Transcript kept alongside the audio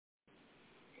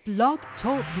Blog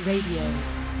Talk Radio.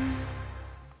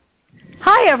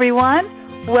 Hi,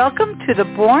 everyone. Welcome to the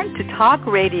Born to Talk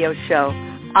radio show.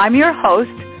 I'm your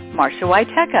host, Marcia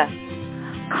Waiteka.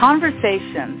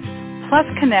 Conversations plus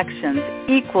connections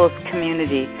equals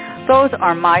community. Those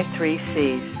are my 3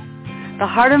 C's. The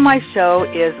heart of my show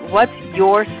is, what's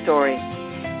your story?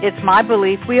 It's my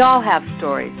belief we all have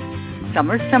stories. Some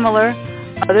are similar,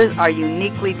 others are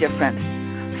uniquely different.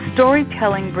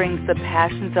 Storytelling brings the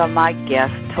passions of my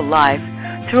guests to life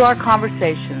through our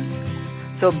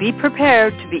conversations. So be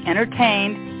prepared to be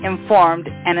entertained, informed,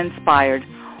 and inspired.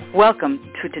 Welcome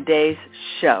to today's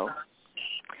show.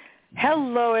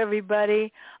 Hello,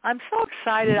 everybody. I'm so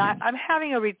excited. I'm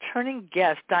having a returning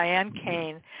guest, Diane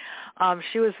Kane.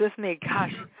 She was with me,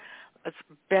 it's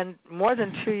been more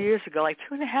than 2 years ago, like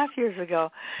 2.5 years ago.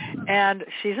 And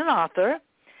she's an author.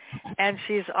 And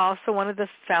she's also one of the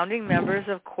founding members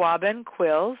of Quabbin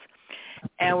Quills,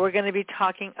 and we're going to be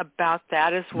talking about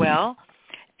that as well.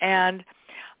 And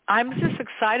I'm just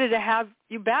excited to have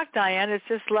you back, Diane. It's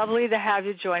just lovely to have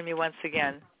you join me once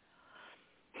again.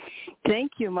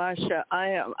 Thank you, Marcia.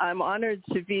 I'm honored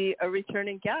to be a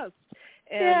returning guest.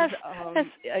 And yes.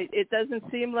 It doesn't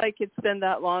seem like it's been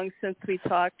that long since we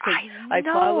talked. I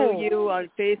follow you on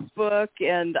Facebook,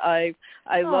 and I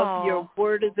love your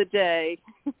word of the day.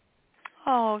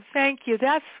 Oh, thank you. Do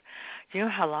you know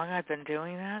how long I've been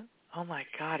doing that? Oh my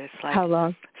God, it's like how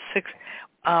long? 6.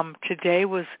 Today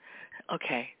was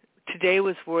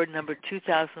word number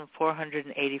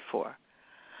 2,484.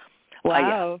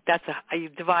 Wow. You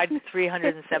divide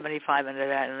 375 into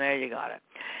that, and there you got it.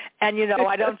 And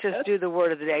I don't just do the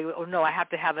word of the day. Oh no, I have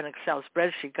to have an Excel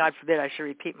spreadsheet. God forbid I should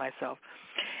repeat myself.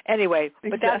 Anyway,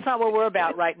 but that's not what we're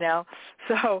about right now.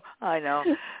 So I know.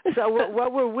 So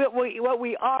what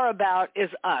we are about is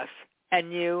us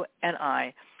and you and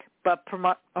I, but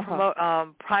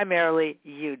primarily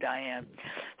you, Diane.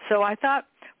 So I thought,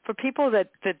 for people that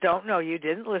don't know you,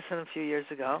 didn't listen a few years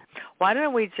ago, why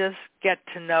don't we just get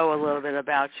to know a little bit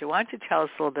about you? Why don't you tell us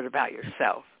a little bit about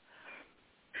yourself?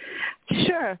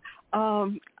 Sure.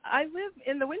 I live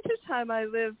in the wintertime. I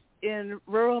live in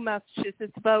rural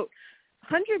Massachusetts, about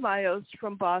 100 miles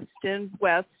from Boston,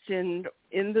 west in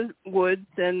the woods.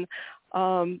 And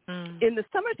in the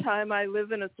summertime, I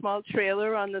live in a small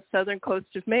trailer on the southern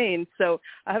coast of Maine. So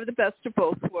I have the best of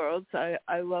both worlds.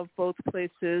 I love both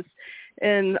places.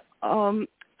 And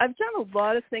I've done a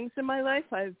lot of things in my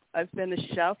life. I've been a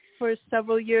chef for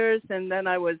several years, and then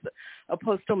I was a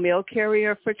postal mail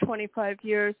carrier for 25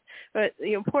 years. But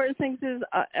the important thing is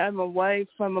I'm a wife,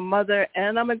 I'm a mother,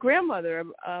 and I'm a grandmother.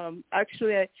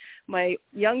 Actually, my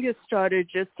youngest daughter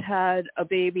just had a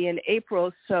baby in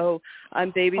April, so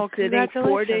I'm babysitting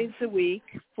 4 days a week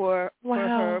for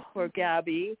her, for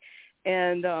Gabby,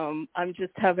 and I'm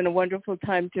just having a wonderful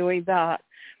time doing that.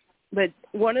 But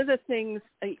one of the things,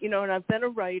 and I've been a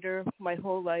writer my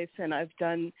whole life, and I've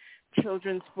done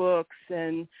children's books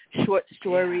and short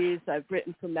stories. Yeah. I've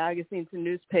written for magazines and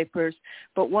newspapers.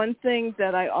 But one thing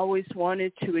that I always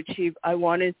wanted to achieve, I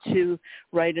wanted to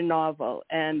write a novel.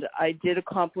 And I did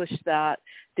accomplish that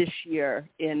this year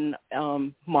in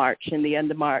March. In the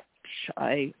end of March,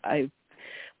 I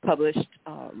published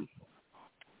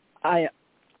I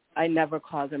Never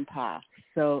Call Them Pa.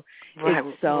 So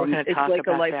it's like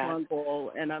a lifelong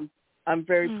goal, and I'm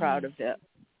very proud of it.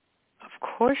 Of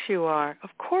course you are.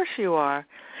 Of course you are.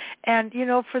 And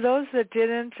for those that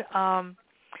didn't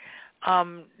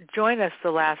join us the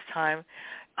last time,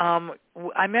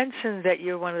 I mentioned that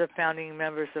you're one of the founding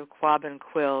members of Quabbin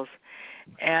Quills,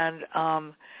 and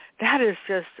that is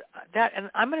just that.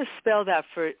 And I'm going to spell that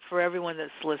for everyone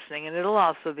that's listening, and it'll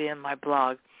also be in my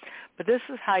blog. But this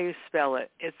is how you spell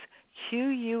it. It's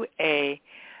QUABB,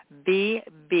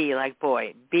 like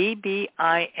boy,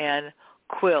 BBIN,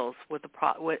 Quills with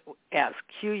S,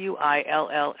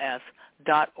 QUILLS.org.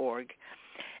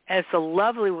 And it's a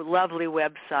lovely, lovely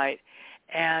website.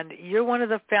 And you're one of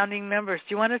the founding members.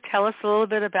 Do you want to tell us a little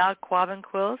bit about Quabbin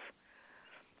Quills?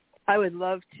 I would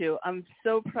love to. I'm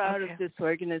so proud of this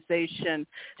organization.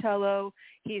 Tello,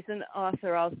 he's an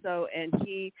author also, and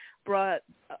he brought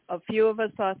a few of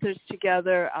us authors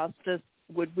together, asked us,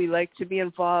 would we like to be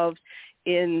involved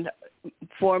in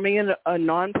forming a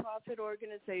nonprofit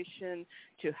organization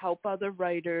to help other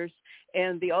writers.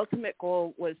 And the ultimate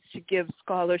goal was to give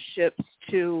scholarships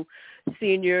to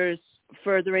seniors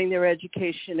furthering their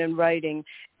education in writing.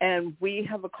 And we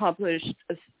have accomplished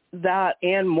that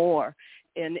and more.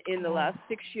 And in the last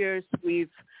 6 years, we've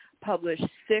published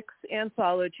 6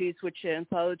 anthologies, which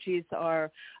anthologies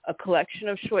are a collection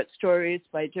of short stories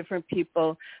by different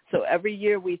people. So every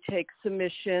year we take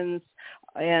submissions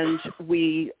and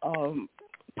we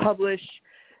publish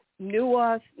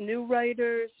new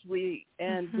writers. We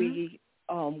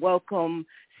welcome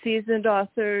seasoned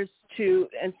authors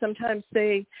and sometimes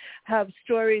they have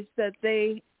stories that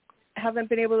they haven't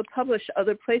been able to publish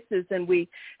other places, and we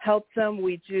help them.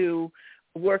 We do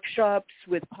workshops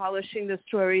with polishing the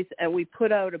stories, and we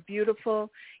put out a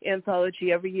beautiful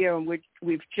anthology every year, and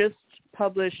we've just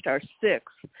published our 6th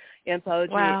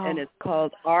anthology. Wow. And it's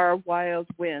called Our Wild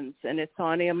Winds, and it's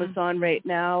on Amazon right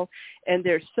now, and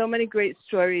there's so many great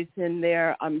stories in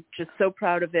there. I'm just so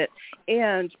proud of it.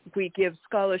 And we give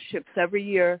scholarships every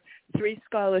year, 3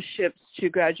 scholarships to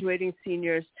graduating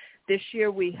seniors. This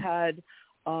year we had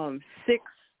 6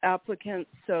 applicants,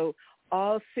 so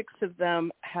all 6 of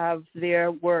them have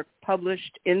their work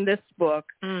published in this book,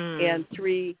 and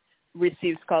 3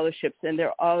 received scholarships, and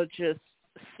they're all just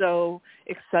so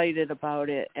excited about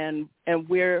it. And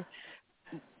we're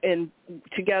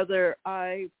together.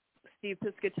 Steve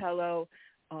Piscatello,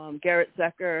 Garrett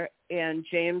Zecker, and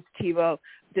James Tebow.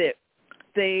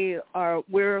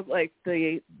 We're like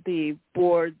the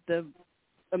board, the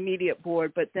immediate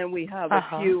board, but then we have a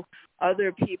few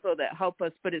other people that help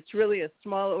us, but it's really a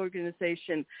small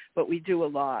organization, but we do a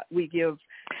lot. We give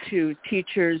to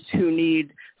teachers who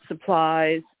need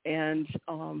supplies and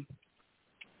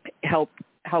help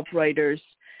writers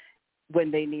when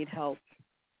they need help.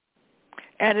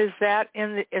 And is that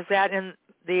in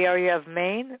the area of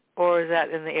Maine, or is that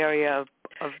in the area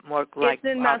of more like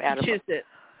it's in Massachusetts?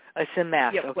 It's in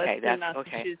Mass. Yep, okay, that's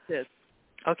Massachusetts. okay.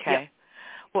 Okay. Yep.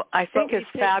 Well, I think it's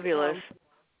fabulous.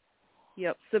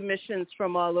 Submissions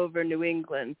from all over New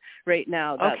England right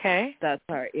now. That's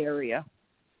our area.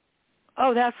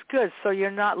 Oh, that's good. So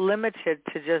you're not limited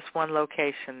to just one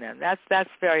location then. That's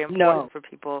very important for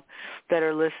people that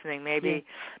are listening. Maybe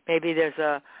there's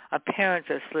a parent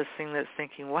that's listening that's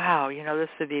thinking, wow, this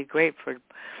would be great for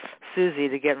Susie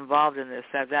to get involved in this.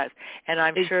 And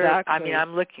I'm sure, I mean,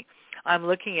 I'm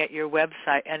looking at your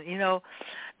website, and,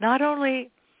 not only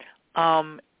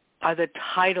are the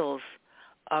titles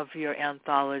of your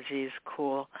anthologies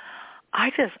cool,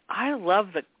 I love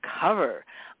the cover.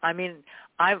 I mean,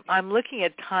 I'm looking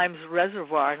at Time's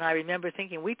Reservoir, and I remember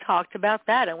thinking, we talked about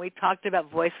that, and we talked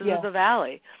about Voices of the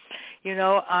Valley.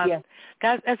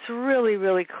 That's really,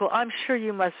 really cool. I'm sure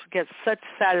you must get such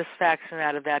satisfaction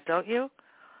out of that, don't you?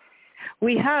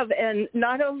 We have, and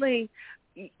not only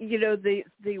the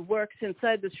works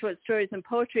inside the short stories and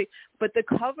poetry, but the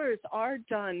covers are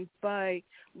done by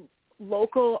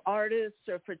local artists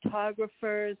or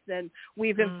photographers, and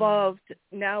we've involved,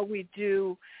 now we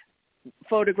do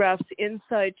photographs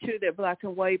inside too. They're black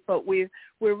and white, but we're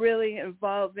really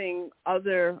involving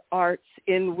other arts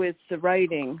in with the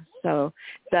writing, so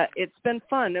that it's been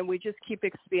fun, and we just keep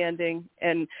expanding.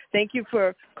 And thank you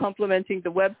for complimenting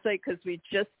the website, because we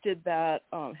just did that,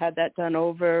 had that done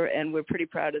over, and we're pretty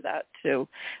proud of that too.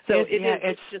 So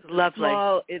it's just lovely.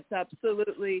 Small. It's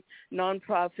absolutely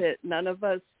nonprofit. None of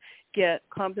us get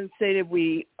compensated.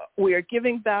 We are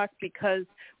giving back because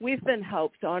we've been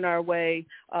helped on our way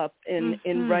up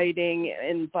in writing,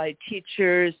 and by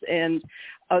teachers and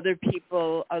other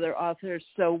people, other authors.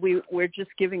 So we're just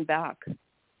giving back.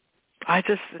 I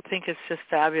just think it's just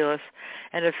fabulous.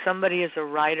 And if somebody is a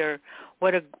writer,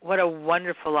 what a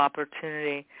wonderful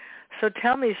opportunity. So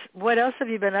tell me, what else have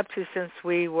you been up to since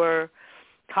we were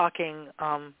talking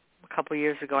a couple of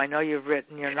years ago? I know you've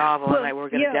written your novel, and we're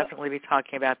going to definitely be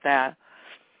talking about that.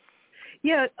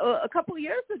 Yeah, a couple of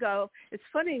years ago, it's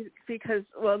funny because,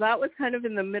 that was kind of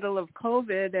in the middle of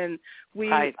COVID, and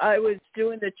I was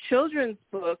doing the children's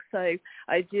books. I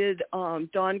did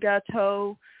Don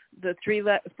Gatto, the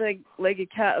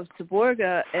three-legged cat of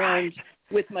Seborga, and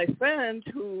with my friend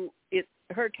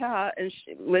her cat, and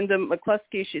Linda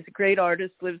McCluskey, she's a great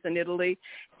artist, lives in Italy,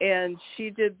 and she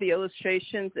did the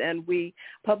illustrations, and we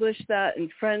published that in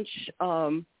French,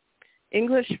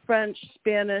 English, French,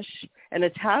 Spanish, and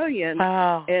Italian.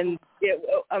 Wow. And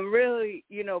I'm really,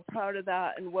 proud of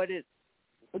that, and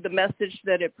the message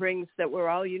that it brings, that we're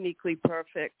all uniquely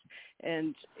perfect,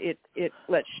 and it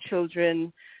lets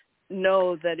children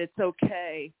know that it's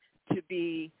okay to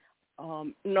be,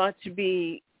 not to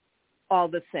be all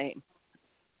the same.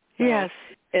 Yes.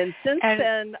 And since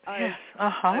then,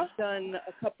 I've done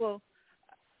a couple.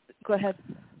 Go ahead.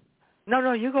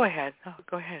 No, you go ahead. Oh,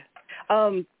 go ahead.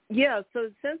 So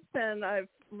since then, I've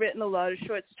written a lot of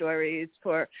short stories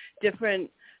for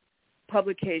different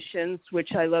publications,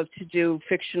 which I love to do,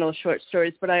 fictional short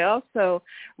stories. But I also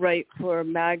write for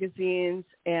magazines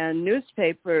and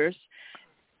newspapers,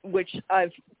 which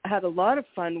I've had a lot of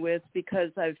fun with,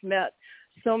 because I've met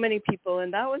so many people,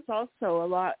 and that was also a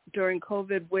lot during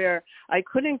COVID, where I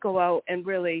couldn't go out and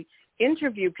really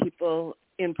interview people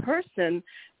in person.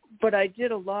 but I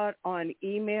did a lot on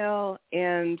email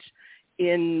and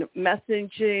in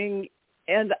messaging,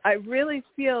 and I really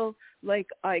feel like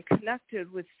I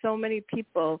connected with so many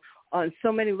people on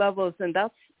so many levels, and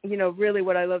that's, really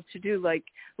what I love to do, like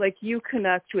you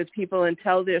connect with people and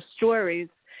tell their stories,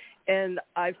 and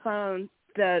I found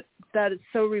that it's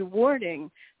so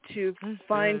rewarding to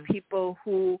find people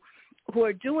who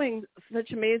are doing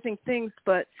such amazing things,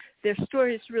 but their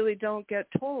stories really don't get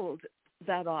told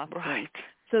that often. Right.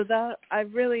 So that I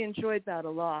really enjoyed that a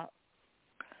lot.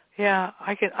 Yeah,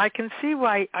 I can see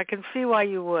why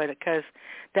you would, because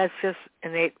that's just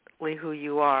innately who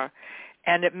you are,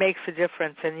 and it makes a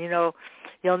difference. And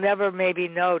you'll never maybe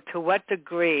know to what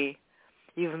degree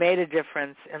you've made a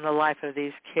difference in the life of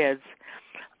these kids.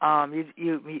 Some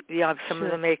of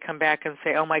them may come back and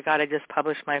say, "Oh my God, I just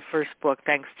published my first book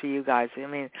thanks to you guys." I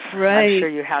mean, right. I'm sure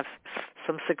you have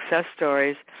some success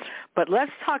stories, but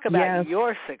let's talk about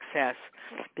your success,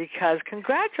 because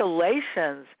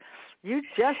congratulations, you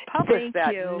just published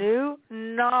that new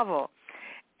novel,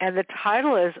 and the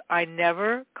title is "I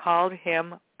Never Called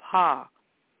Him Pa."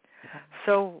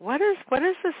 So, what is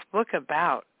this book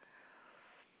about?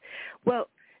 Well,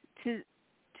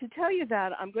 to tell you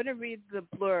that, I'm going to read the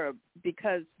blurb,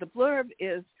 because the blurb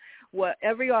is what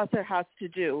every author has to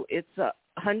do. It's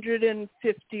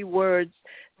 150 words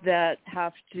that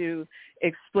have to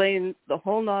explain the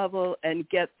whole novel and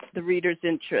get the reader's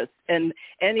interest. And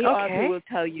any author will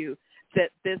tell you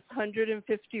that this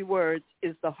 150 words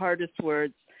is the hardest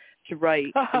words to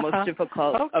write, the most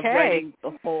difficult of writing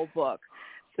the whole book.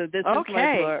 So this is my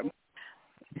blurb.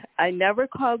 I Never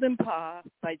Called Him Pa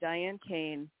by Diane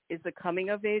Kane is a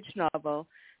coming-of-age novel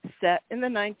set in the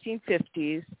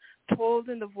 1950s, told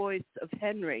in the voice of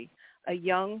Henry, a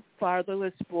young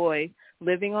fatherless boy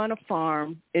living on a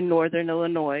farm in northern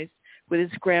Illinois with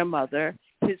his grandmother,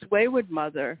 his wayward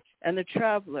mother, and the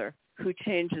traveler who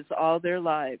changes all their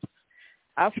lives.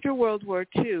 After World War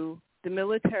II, the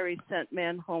military sent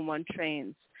men home on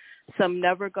trains. Some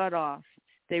never got off.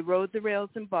 They rode the rails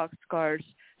in boxcars,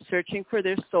 searching for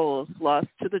their souls, lost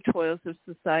to the toils of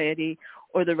society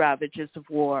or the ravages of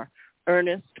war.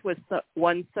 Ernest was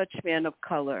one such man of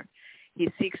color. He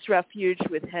seeks refuge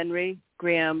with Henry,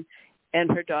 Graham, and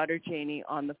her daughter Janie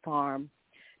on the farm.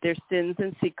 Their sins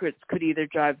and secrets could either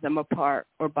drive them apart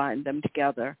or bind them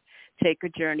together. Take a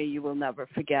journey you will never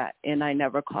forget, and I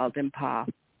Never Called Him Pa.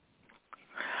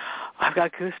 I've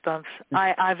got goosebumps.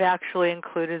 I've actually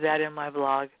included that in my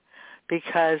blog,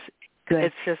 because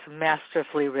it's just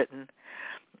masterfully written.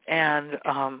 And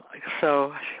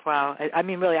so, wow. I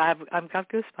mean, really, I've got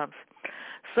goosebumps.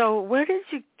 So where did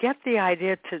you get the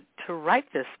idea to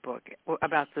write this book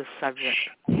about this subject?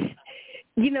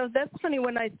 That's funny.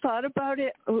 When I thought about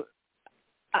it,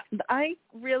 I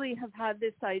really have had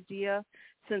this idea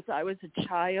since I was a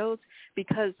child,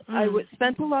 because I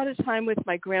spent a lot of time with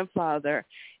my grandfather,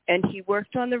 and he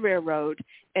worked on the railroad,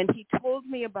 and he told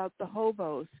me about the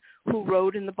hobos who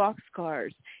rode in the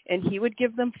boxcars, and he would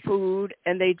give them food,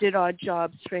 and they did odd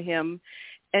jobs for him,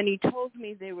 and he told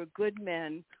me they were good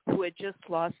men who had just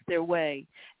lost their way.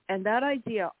 And that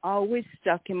idea always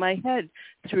stuck in my head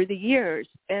through the years,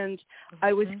 and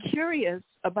I was curious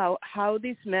about how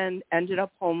these men ended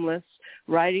up homeless,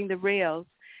 riding the rails.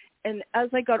 And as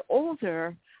I got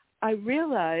older, I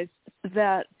realized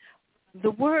that the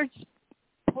words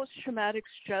post-traumatic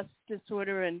stress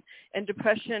disorder and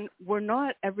depression were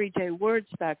not everyday words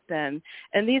back then.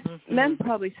 And these men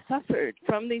probably suffered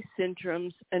from these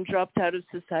syndromes and dropped out of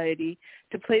society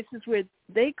to places where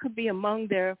they could be among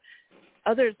their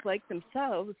others like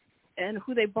themselves and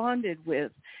who they bonded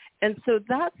with. And so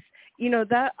that's,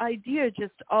 that idea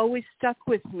just always stuck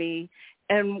with me.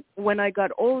 And when I got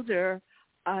older,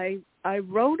 I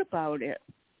wrote about it.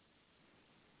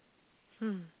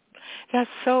 That's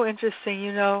so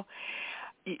interesting. There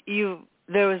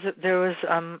was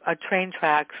a train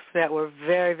tracks that were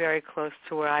very, very close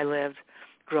to where I lived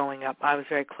growing up. I was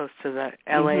very close to the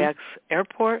LAX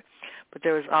airport, but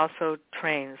there was also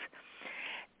trains.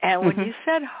 And when you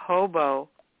said hobo,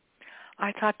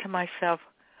 I thought to myself,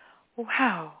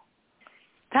 wow,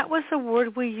 that was a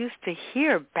word we used to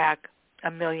hear back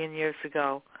a million years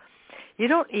ago. You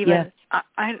don't even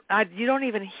you don't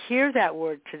even hear that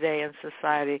word today in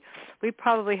society. We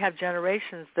probably have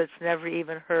generations that's never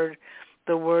even heard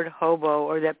the word hobo,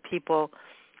 or that people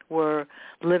were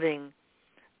living,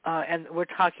 and we're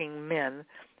talking men,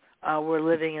 were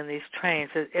living in these trains.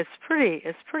 It's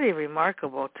pretty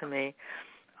remarkable to me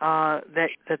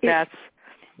that's.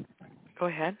 Go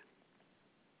ahead.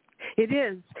 It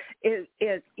is.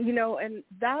 And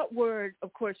that word,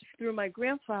 of course, through my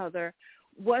grandfather,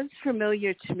 was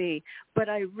familiar to me, but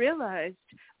I realized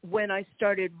when I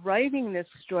started writing this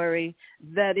story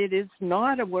that it is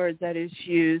not a word that is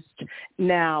used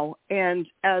now. And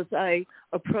as I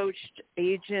approached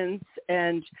agents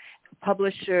and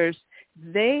publishers,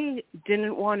 they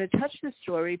didn't want to touch the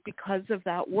story because of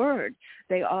that word.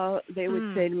 They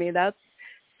would say to me, that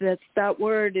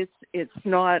word, it's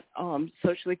not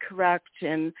socially correct.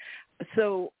 And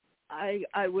so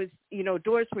I was,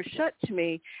 doors were shut to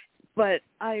me, but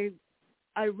I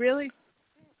really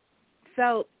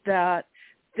felt that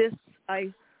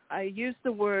I used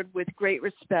the word with great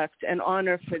respect and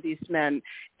honor for these men.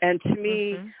 And to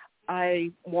me, I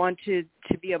wanted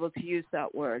to be able to use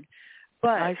that word.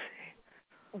 But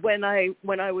when I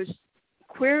was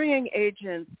querying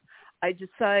agents, I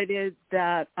decided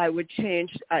that I would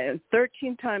change.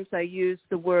 13 times I used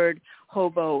the word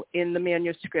hobo in the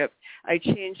manuscript. I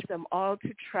changed them all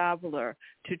to traveler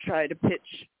to try to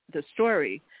pitch the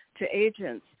story to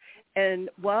agents. And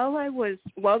while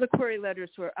the query letters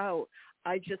were out,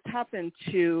 I just happened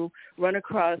to run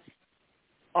across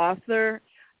author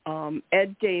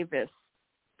Ed Davis'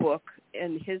 book,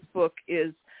 and his book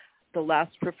is The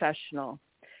Last Professional.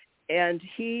 And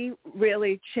he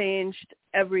really changed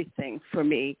everything for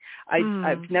me.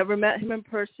 I've never met him in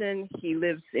person. He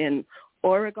lives in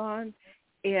Oregon.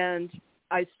 And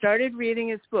I started reading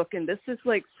his book, and this is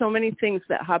like so many things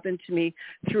that happened to me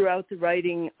throughout the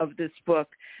writing of this book,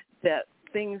 that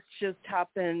things just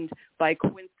happened by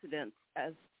coincidence,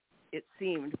 as it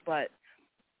seemed, but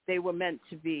they were meant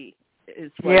to be,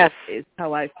 is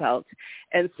how I felt.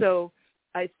 And so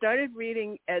I started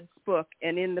reading Ed's book,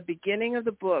 and in the beginning of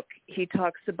the book, he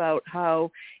talks about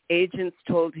how agents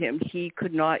told him he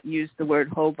could not use the word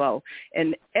hobo.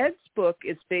 And Ed's book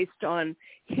is based on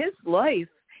his life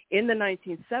in the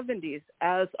 1970s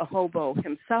as a hobo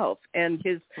himself, and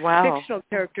his fictional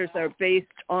characters are based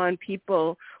on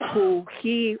people who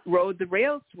he rode the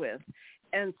rails with.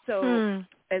 And so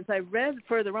as I read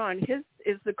further on, his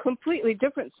is a completely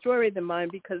different story than mine,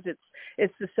 because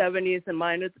it's the 70s and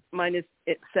mine is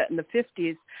it's set in the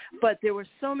 50s, but there were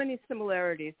so many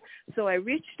similarities. So I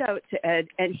reached out to Ed,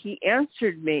 and he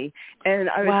answered me, and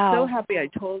I was so happy. I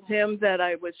told him that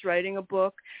I was writing a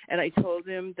book, and I told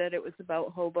him that it was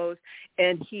about hobos,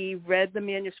 and he read the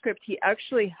manuscript. He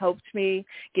actually helped me,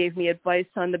 gave me advice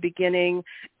on the beginning,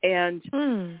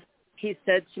 and he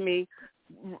said to me,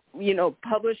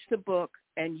 publish the book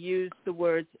and use the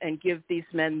words and give these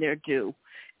men their due.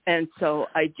 And so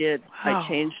I did. I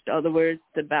changed all the words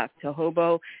back to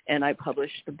hobo, and I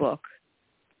published the book.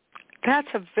 That's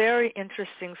a very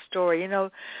interesting story.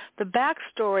 The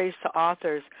backstories to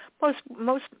authors,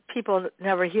 most people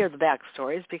never hear the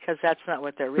backstories because that's not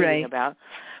what they're reading about.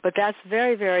 But that's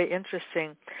very, very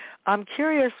interesting. I'm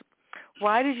curious,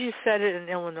 why did you set it in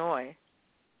Illinois?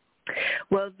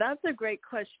 Well, that's a great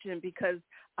question, because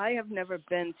I have never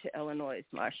been to Illinois,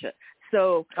 Marcia.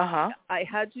 So I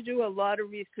had to do a lot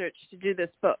of research to do this.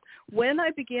 But when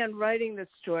I began writing the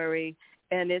story,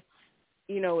 and it's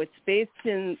based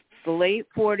in the late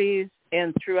 40s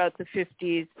and throughout the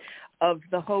 50s of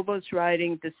the hobos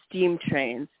riding the steam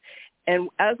trains. And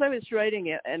as I was writing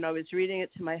it, and I was reading it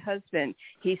to my husband,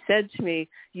 he said to me,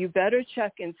 you better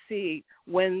check and see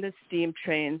when the steam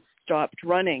trains stopped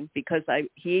running, because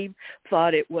he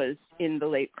thought it was in the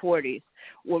late 40s.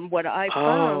 When what I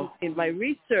found in my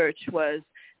research was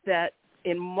that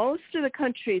in most of the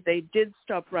country, they did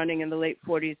stop running in the late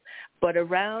 40s, but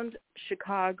around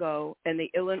Chicago and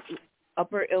the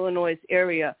upper Illinois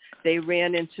area, they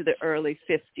ran into the early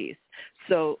 50s.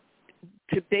 So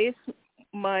to base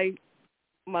my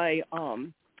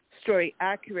story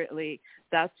accurately,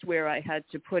 that's where I had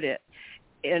to put it.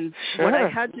 And what I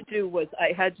had to do was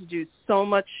I had to do so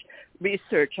much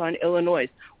research on Illinois.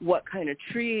 What kind of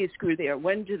trees grew there?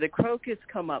 When do the crocus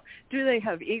come up? Do they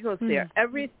have eagles there?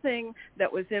 Everything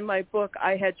that was in my book,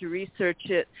 I had to research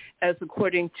it as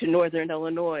according to Northern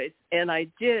Illinois. And I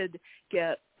did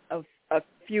get a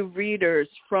few readers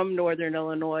from Northern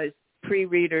Illinois,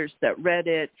 pre-readers that read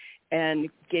it and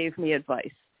gave me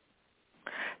advice.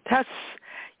 That's,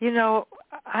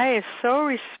 I so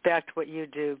respect what you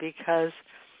do because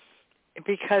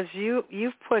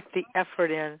you've put the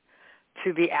effort in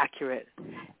to be accurate,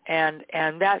 and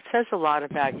that says a lot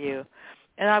about you.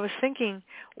 And I was thinking,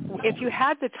 if you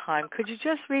had the time, could you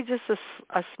just read just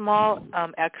a small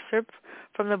excerpt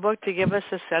from the book to give us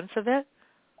a sense of it?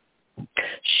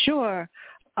 Sure.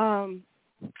 I'm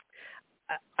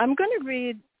going to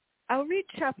read. I'll read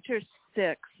chapter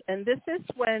 6, and this is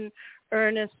when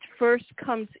Ernest first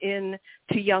comes in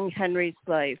to young Henry's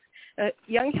life.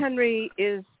 Young Henry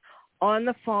is on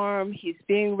the farm. He's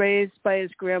being raised by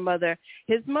his grandmother.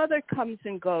 His mother comes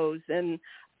and goes and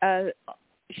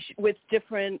with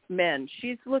different men.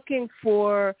 She's looking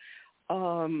for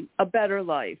a better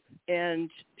life, and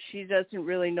she doesn't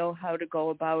really know how to go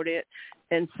about it.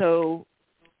 And so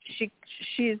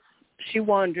she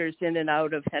wanders in and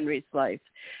out of Henry's life.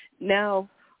 Now,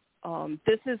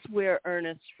 this is where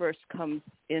Ernest first comes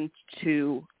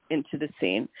into the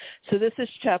scene. So this is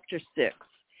chapter 6.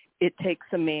 It Takes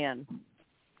a Man.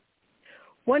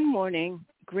 One morning,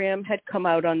 Graham had come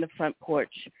out on the front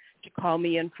porch to call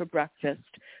me in for breakfast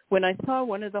when I saw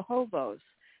one of the hobos.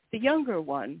 The younger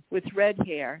one, with red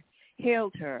hair,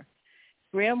 hailed her.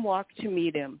 Graham walked to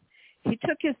meet him. He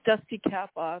took his dusty cap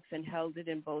off and held it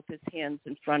in both his hands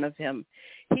in front of him.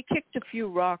 He kicked a few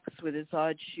rocks with his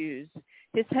odd shoes.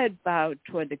 His head bowed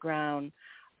toward the ground.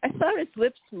 I saw his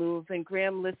lips move, and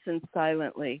Graham listened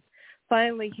silently.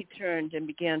 Finally, he turned and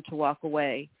began to walk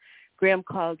away. Graham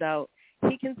called out,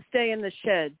 "He can stay in the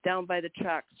shed down by the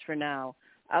tracks for now.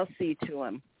 I'll see to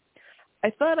him." I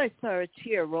thought I saw a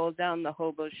tear roll down the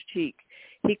hobo's cheek.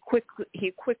 He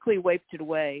quickly wiped it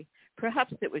away.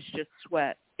 Perhaps it was just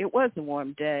sweat. It was a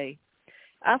warm day.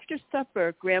 After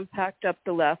supper, Graham packed up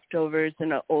the leftovers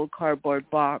in an old cardboard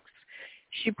box.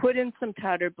 She put in some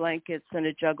tattered blankets and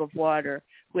a jug of water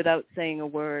without saying a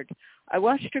word. I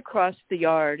watched her cross the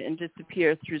yard and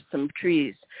disappear through some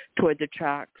trees toward the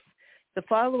tracks. The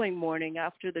following morning,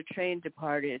 after the train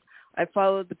departed, I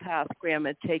followed the path Graham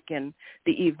had taken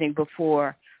the evening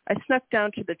before. I snuck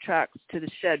down to the tracks to the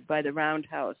shed by the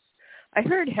roundhouse. I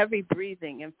heard heavy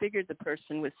breathing and figured the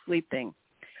person was sleeping.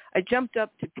 I jumped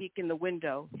up to peek in the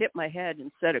window, hit my head, and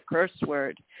said a curse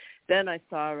word. Then I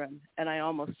saw him, and I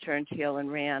almost turned tail and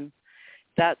ran.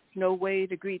 "That's no way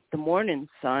to greet the morning,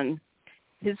 son."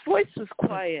 His voice was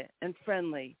quiet and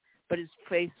friendly, but his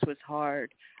face was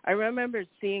hard. I remember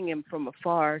seeing him from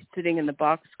afar, sitting in the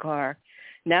boxcar.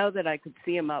 Now that I could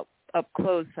see him up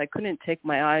close, I couldn't take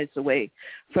my eyes away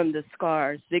from the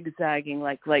scar zigzagging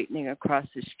like lightning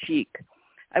across his cheek.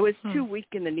 I was too weak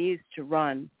in the knees to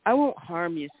run. "I won't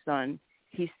harm you, son."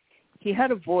 He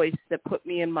had a voice that put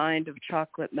me in mind of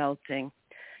chocolate melting.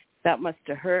 "That must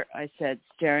have hurt," I said,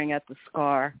 staring at the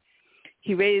scar.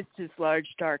 He raised his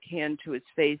large dark hand to his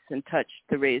face and touched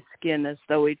the raised skin as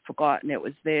though he'd forgotten it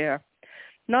was there.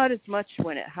 "Not as much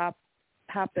when it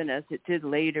happened as it did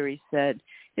later," he said.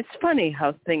 "It's funny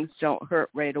how things don't hurt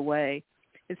right away.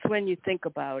 It's when you think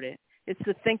about it. It's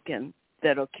the thinking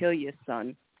that'll kill you,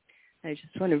 son." I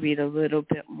just want to read a little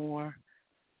bit more.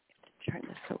 Turn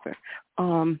this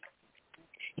over.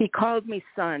 He called me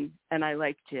son, and I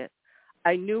liked it.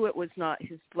 I knew it was not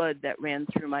his blood that ran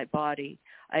through my body.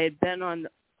 I had been on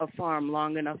a farm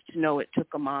long enough to know it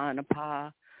took a ma and a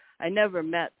pa. I never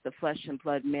met the flesh and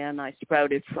blood man I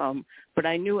sprouted from, but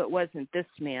I knew it wasn't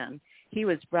this man. He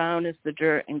was brown as the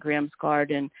dirt in Graham's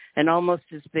garden and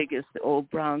almost as big as the old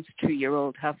Brown's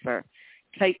 2-year-old heifer.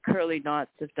 Tight curly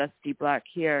knots of dusty black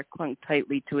hair clung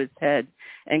tightly to his head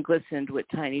and glistened with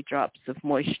tiny drops of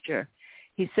moisture.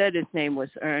 He said his name was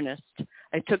Ernest.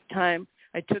 I took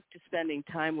to spending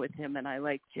time with him, and I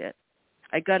liked it.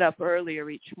 I got up earlier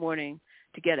each morning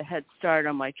to get a head start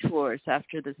on my chores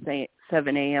after the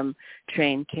 7 a.m.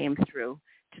 train came through.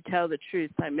 To tell the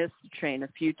truth, I missed the train a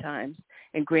few times,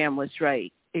 and Graham was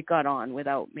right. It got on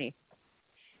without me.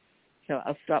 So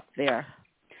I'll stop there.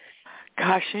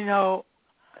 Gosh,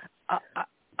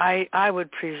 I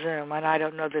would presume, and I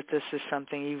don't know that this is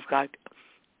something you've got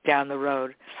down the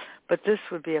road, but this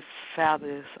would be a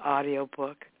fabulous audio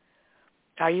book.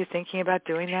 Are you thinking about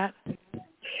doing that?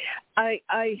 I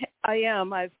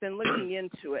am. I've been looking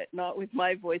into it. Not with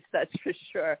my voice, that's for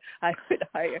sure.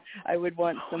 I would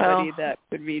want somebody that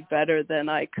could read better than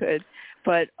I could.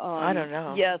 But I don't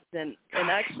know. Yes, and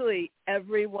actually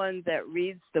everyone that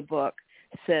reads the book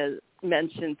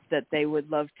mentions that they would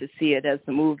love to see it as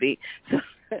a movie.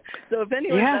 So if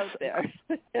anyone's out there.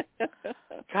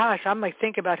 Gosh, I'm like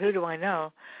thinking about who do I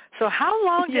know. So how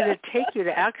long did it take you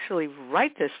to actually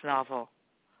write this novel?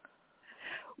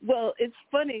 Well, it's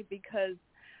funny because,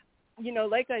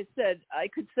 like I said, I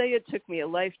could say it took me a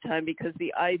lifetime because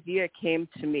the idea came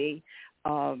to me,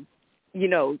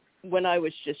 when I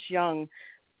was just young.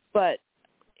 But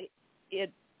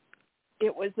it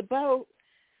was about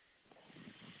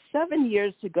 7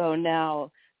 years ago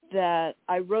now that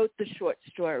I wrote the short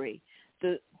story.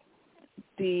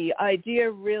 The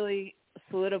idea really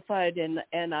solidified,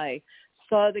 and I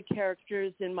saw the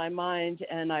characters in my mind,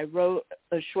 and I wrote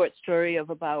a short story of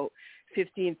about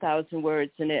 15,000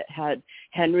 words, and it had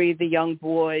Henry the young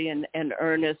boy and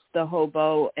Ernest the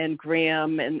hobo and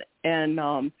Graham and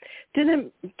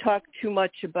didn't talk too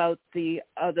much about the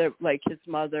other, like his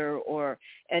mother or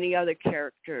any other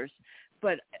characters.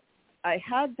 But I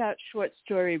had that short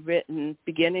story written,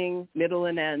 beginning, middle,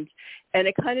 and end, and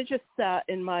it kind of just sat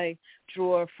in my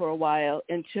drawer for a while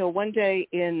until one day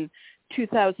in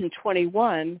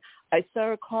 2021, I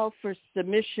saw a call for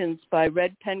submissions by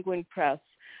Red Penguin Press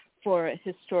for a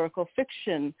historical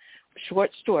fiction short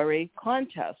story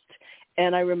contest.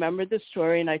 And I remembered the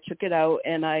story, and I took it out,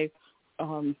 and I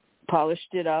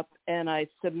polished it up, and I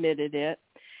submitted it.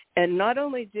 And not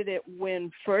only did it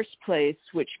win first place,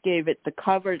 which gave it the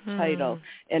cover title,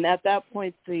 and at that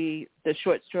point the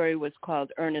short story was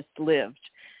called Ernest Lived,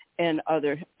 and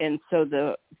so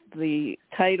the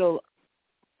title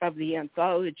of the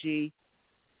anthology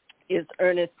is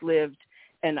Ernest Lived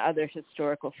and Other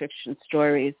Historical Fiction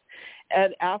Stories.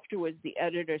 And afterwards, the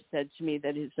editor said to me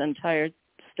that his entire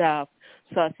staff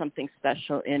saw something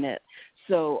special in it.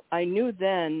 So I knew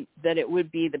then that it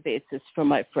would be the basis for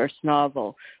my first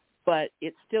novel, but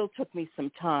it still took me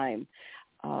some time.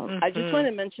 I just want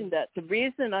to mention that the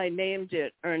reason I named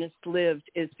it Ernest Lived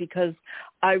is because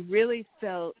I really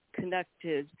felt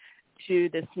connected to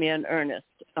this man, Ernest.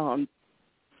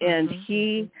 And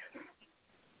he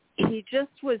just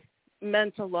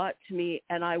meant a lot to me,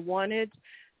 and I wanted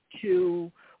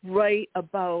to write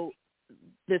about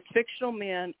this fictional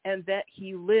man and that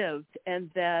he lived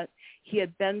and that he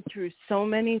had been through so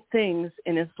many things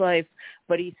in his life,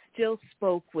 but he still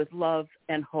spoke with love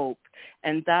and hope.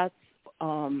 And that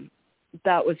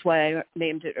was why I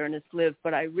named it Ernest Lived.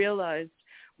 But I realized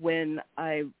when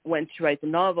I went to write the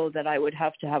novel that I would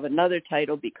have to have another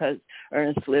title because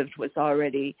Ernest Lived was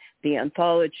already the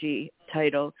anthology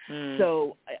title.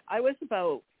 So I was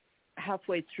about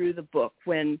halfway through the book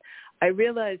when I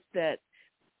realized that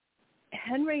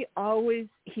Henry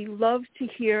he loved to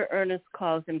hear Ernest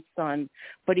call him son,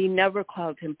 but he never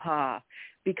called him pa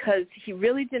because he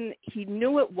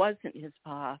knew it wasn't his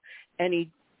pa, and he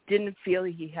didn't feel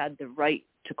he had the right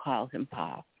to call him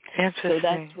pa. So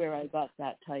that's where I got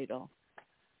that title.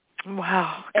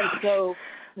 Wow. And so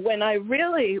when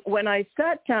I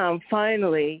sat down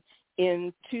finally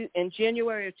in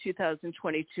January of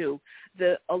 2022,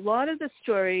 a lot of the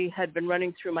story had been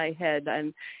running through my head,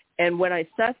 and when I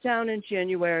sat down in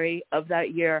January of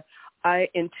that year,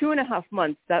 in 2.5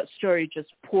 months, that story just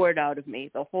poured out of me,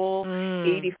 the whole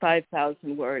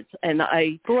 85,000 words. And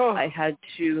I had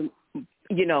to,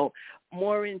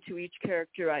 more into each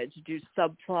character. I had to do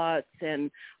subplots,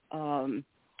 and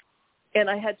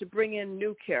I had to bring in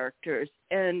new characters.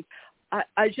 And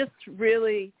I just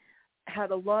really had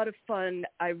a lot of fun.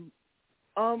 I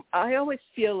always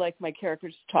feel like my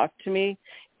characters talk to me,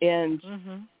 and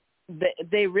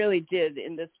they really did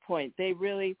in this point. They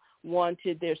really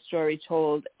wanted their story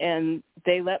told, and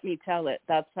they let me tell it.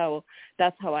 That's how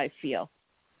I feel.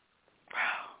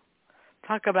 Wow.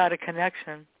 Talk about a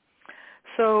connection.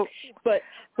 So, but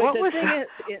the thing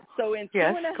is, so in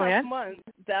 2.5 months,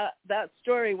 that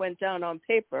story went down on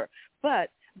paper, but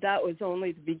that was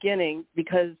only the beginning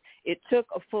because it took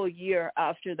a full year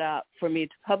after that for me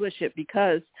to publish it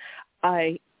because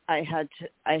I had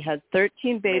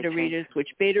 13 beta readers, which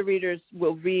beta readers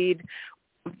will read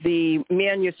the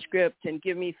manuscript and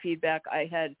give me feedback. I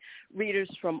had readers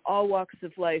from all walks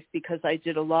of life because I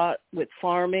did a lot with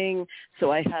farming,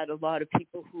 so I had a lot of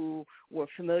people who were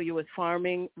familiar with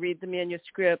farming read the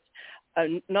manuscript.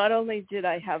 Not only did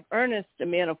I have Ernest, a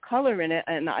man of color, in it,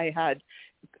 and I had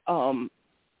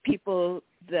people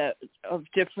of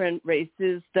different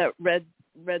races that read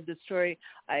the story.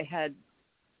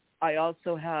 I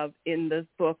also have in this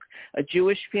book a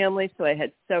Jewish family, so I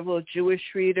had several Jewish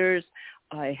readers.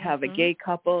 I have a gay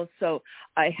couple. So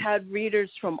I had readers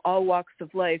from all walks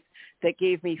of life that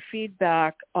gave me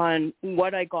feedback on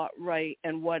what I got right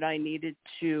and what I needed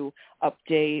to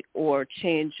update or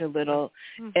change a little.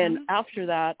 And after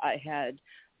that, I had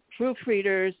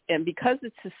proofreaders, and because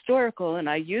it's historical and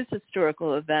I use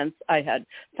historical events, I had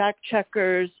fact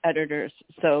checkers, editors.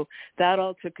 So that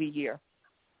all took a year.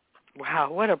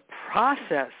 Wow, what a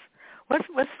process! What's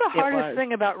the hardest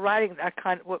thing about writing that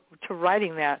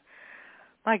writing that?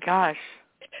 My gosh.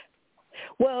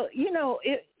 Well,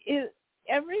 it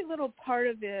every little part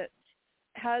of it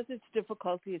has its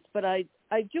difficulties, but I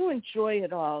do enjoy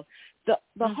it all.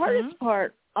 The hardest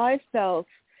part I felt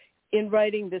in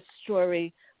writing this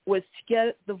story was to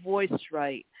get the voice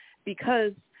right,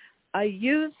 because I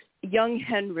use young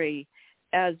Henry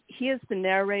as he is the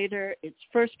narrator. It's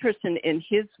first person in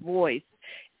his voice,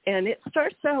 and it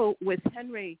starts out with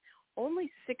Henry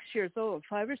only 6 years old,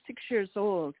 5 or 6 years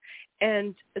old.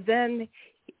 And then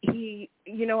he,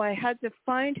 I had to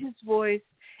find his voice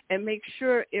and make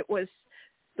sure it was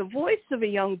the voice of a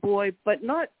young boy, but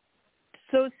not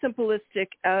so simplistic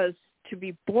as to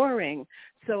be boring.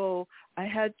 So I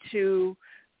had to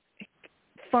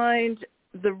find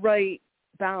the right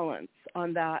balance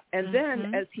on that. And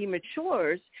then as he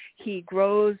matures, he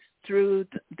grows through,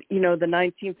 the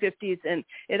 1950s, and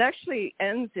it actually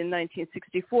ends in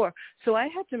 1964. So I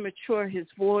had to mature his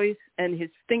voice and his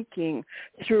thinking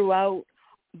throughout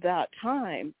that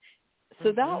time.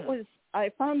 So that was, I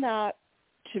found that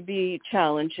to be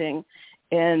challenging,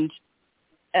 and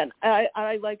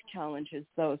I like challenges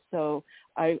though, so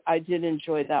I did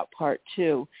enjoy that part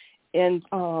too. And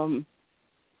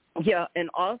and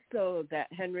also that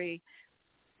Henry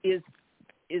is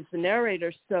the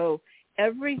narrator, so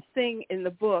everything in the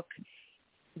book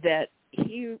that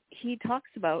he talks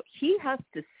about, he has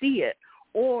to see it,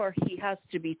 or he has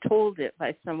to be told it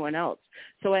by someone else.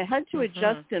 So I had to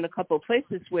adjust in a couple of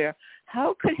places where,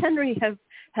 how could Henry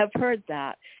have heard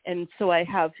that? And so I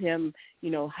have him,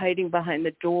 hiding behind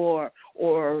the door,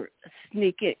 or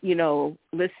sneaking,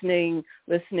 listening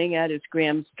at his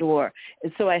Graham's door.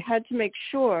 And so I had to make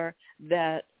sure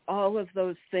that all of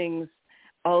those things,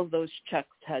 all of those checks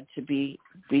had to be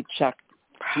checked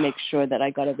to make sure that I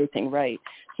got everything right.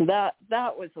 So that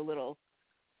was a little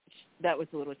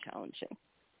challenging.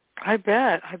 I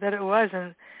bet it was,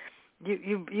 and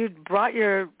you brought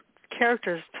your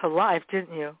characters to life,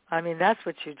 didn't you? I mean, that's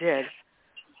what you did.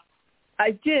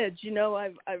 I did.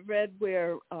 I've read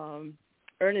where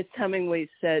Ernest Hemingway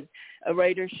said a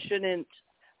writer shouldn't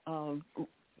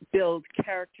build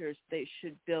characters; they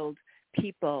should build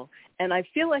people. And I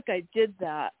feel like I did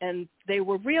that, and they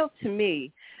were real to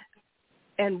me.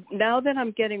 And now that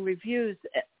I'm getting reviews,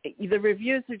 the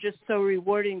reviews are just so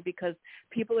rewarding, because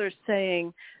people are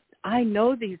saying, I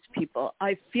know these people.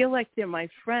 I feel like they're my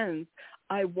friends.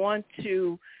 I want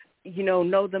to,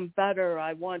 know them better.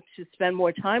 I want to spend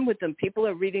more time with them. People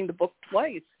are reading the book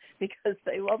twice because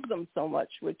they love them so much,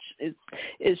 which is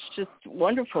just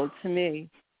wonderful to me.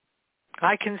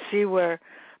 I can see where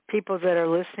people that are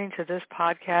listening to this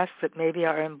podcast that maybe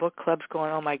are in book clubs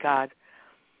going, oh my God,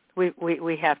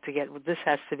 we have to this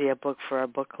has to be a book for our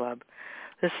book club.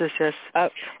 This is just.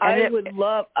 I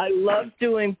love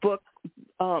doing book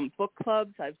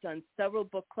clubs. I've done several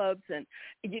book clubs, and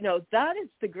that is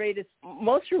the greatest,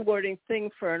 most rewarding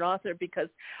thing for an author, because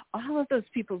all of those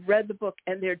people read the book,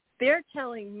 and they're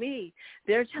telling me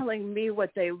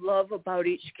what they love about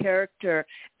each character,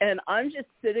 and I'm just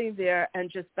sitting there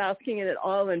and just basking in it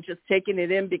all and just taking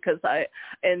it in, because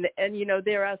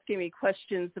they're asking me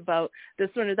questions about this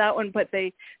one or that one, but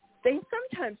they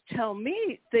sometimes tell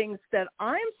me things that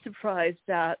I'm surprised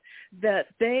at that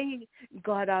they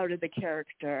got out of the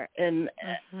character, and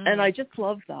I just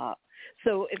love that.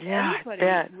 So if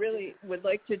anybody really would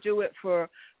like to do it for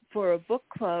a book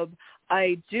club,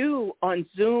 I do on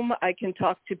Zoom. I can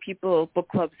talk to people, book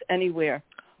clubs anywhere.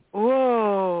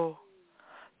 Whoa,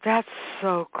 that's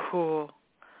so cool.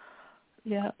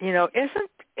 Yeah. Isn't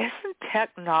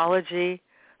technology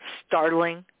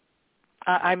startling?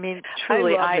 I mean,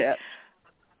 truly, I love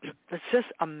it. It's just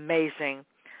amazing.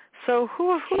 So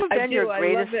who have been your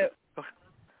greatest? I love it.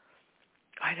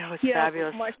 I know, it's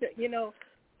fabulous. Marsha,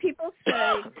 people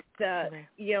say that,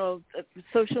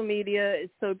 social media is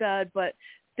so bad, but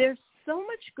there's so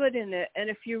much good in it. And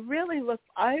if you really look,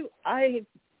 I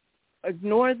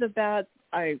ignore the bad.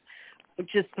 I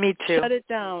just Me too. shut it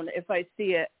down if I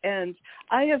see it. And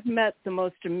I have met the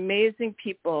most amazing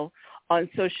people on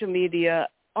social media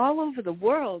all over the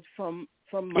world from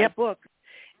my book,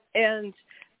 and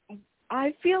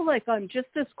I feel like I'm just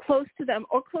as close to them,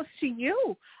 or close to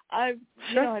you. I've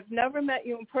never met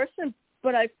you in person,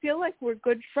 but I feel like we're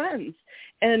good friends,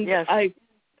 and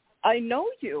I know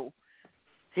you.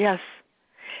 Yes,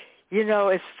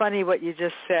 it's funny what you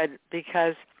just said,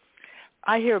 because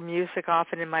I hear music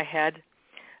often in my head,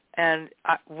 and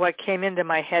what came into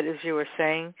my head as you were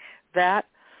saying that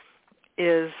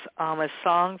is a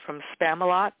song from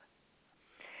Spamalot,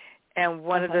 and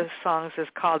one of the songs is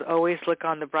called Always Look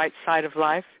on the Bright Side of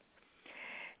Life.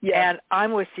 Yeah. And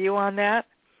I'm with you on that.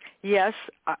 Yes,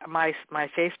 my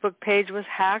Facebook page was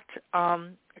hacked a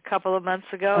couple of months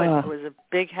ago. It was a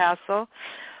big hassle,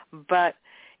 but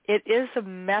it is a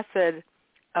method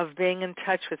of being in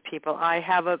touch with people. I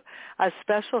have a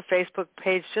special Facebook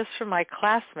page just for my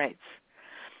classmates,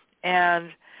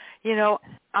 and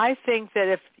I think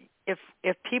that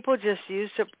if people just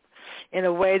used it in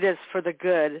a way that's for the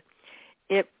good,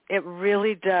 it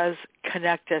really does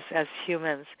connect us as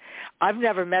humans. I've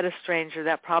never met a stranger.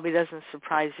 That probably doesn't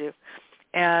surprise you.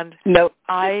 And nope.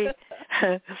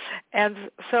 And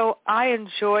so I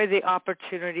enjoy the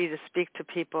opportunity to speak to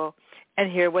people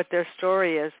and hear what their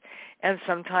story is. And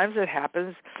sometimes it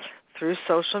happens through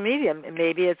social media.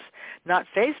 Maybe it's not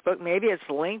Facebook, maybe it's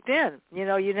LinkedIn.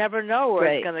 You never know where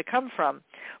it's going to come from.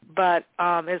 But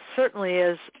it certainly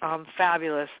is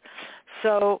fabulous.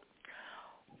 So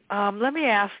let me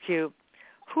ask you,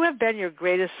 who have been your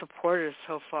greatest supporters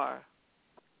so far?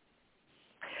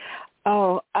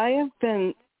 Oh, I have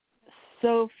been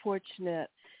so fortunate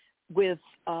with,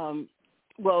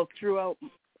 throughout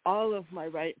all of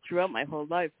my throughout my whole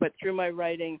life, but through my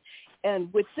writing.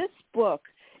 And with this book,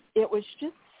 it was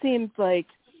just seemed like,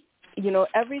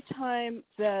 every time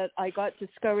that I got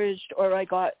discouraged or I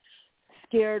got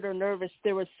scared or nervous,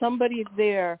 there was somebody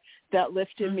there that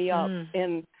lifted me up.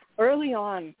 And early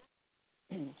on,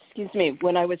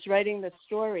 when I was writing the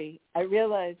story, I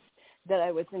realized that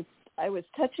I was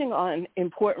touching on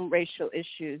important racial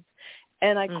issues.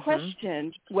 And I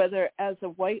questioned whether, as a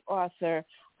white author,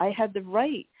 I had the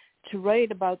right to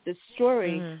write about this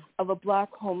story of a black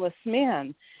homeless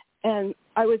man. And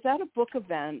I was at a book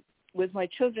event with my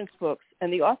children's books,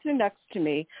 and the author next to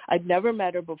me, I'd never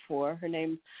met her before. Her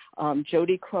name's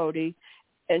Jody Crody.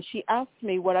 And she asked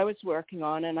me what I was working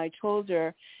on, and I told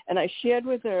her, and I shared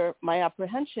with her my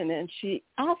apprehension, and she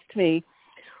asked me,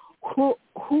 who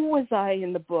was I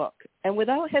in the book? And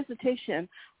without hesitation,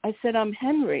 I said, I'm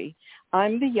Henry.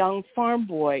 I'm the young farm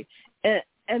boy.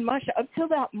 And Masha, up till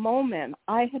that moment,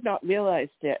 I had not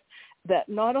realized it, that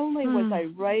not only was I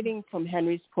writing from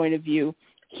Henry's point of view,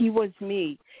 he was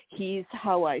me. He's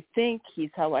how I think.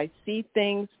 He's how I see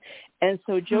things. And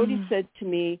so Jody said to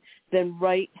me, then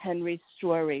write Henry's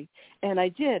story. And I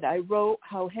did. I wrote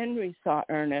how Henry saw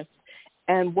Ernest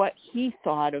and what he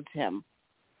thought of him.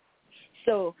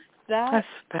 So that,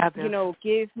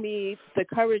 gave me the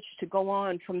courage to go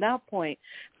on from that point.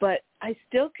 But I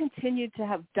still continued to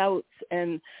have doubts.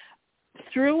 And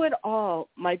through it all,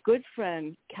 my good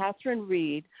friend, Catherine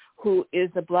Reed, who is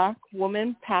a black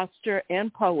woman, pastor,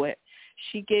 and poet,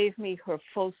 she gave me her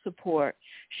full support.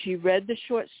 She read the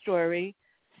short story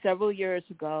several years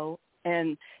ago,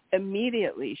 and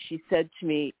immediately she said to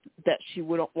me that she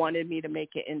wanted me to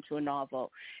make it into a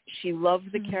novel. She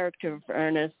loved the character of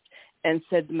Ernest and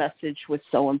said the message was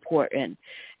so important.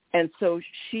 And so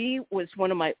she was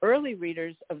one of my early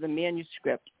readers of the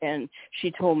manuscript, and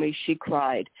she told me she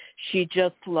cried. She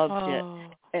just loved it.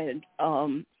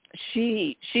 And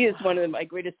she is one of my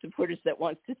greatest supporters that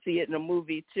wants to see it in a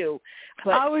movie, too.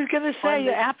 But I was going to say,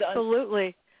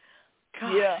 absolutely.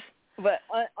 Gosh. Yeah. But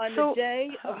on the day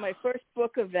of my first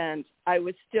book event, I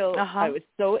was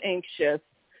so anxious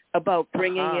about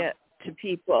bringing it to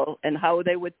people and how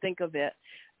they would think of it.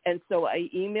 And so I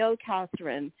emailed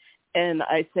Catherine, and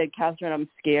I said, Catherine, I'm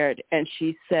scared. And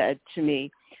she said to me,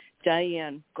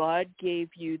 Diane, God gave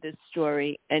you this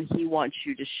story, and he wants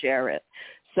you to share it.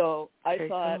 So I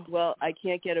thought, well, I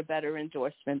can't get a better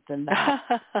endorsement than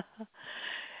that.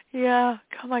 Yeah.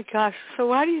 Oh, my gosh. So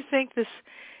why do you think this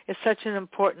is such an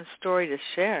important story to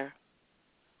share?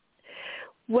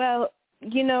 Well,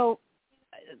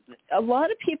 a lot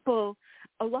of people,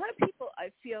 I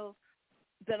feel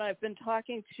that I've been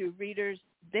talking to, readers,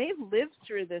 they've lived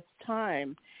through this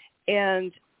time,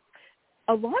 and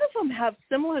a lot of them have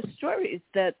similar stories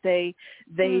that they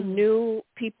knew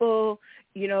people,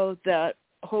 that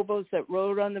hobos that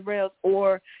rode on the rails,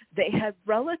 or they had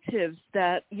relatives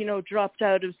that, dropped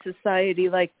out of society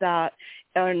like that,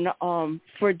 and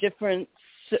for different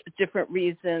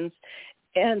reasons.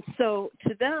 And so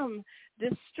to them,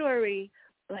 this story,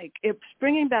 it's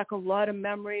bringing back a lot of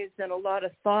memories and a lot of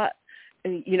thought.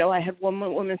 And, I had one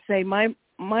woman say,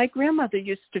 my grandmother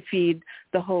used to feed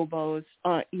the hobos,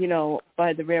 by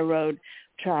the railroad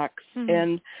tracks.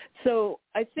 And so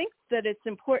I think that it's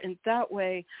important that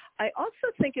way. I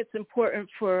also think it's important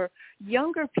for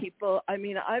younger people. I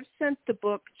mean, I've sent the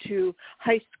book to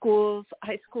high schools.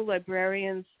 High school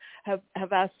librarians have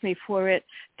asked me for it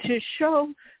to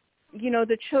show,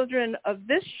 the children of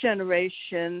this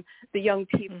generation, the young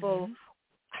people,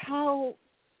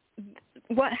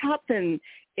 what happened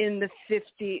in the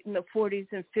 40s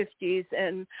and 50s,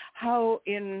 and how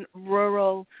in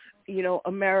rural,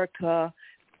 America,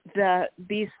 that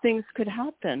these things could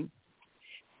happen.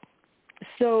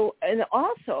 So, and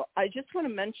also, I just want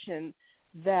to mention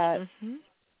that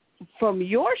from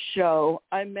your show,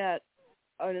 I met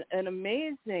an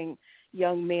amazing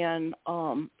young man.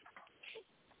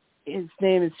 His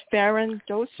name is Farron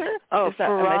Dozier. Oh,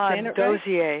 Ferran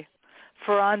Dozier.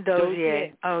 Ferran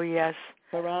Dozier. Oh, yes.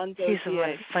 Ferran He's Dozier.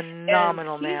 a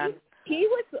phenomenal man. He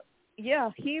was.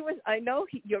 I know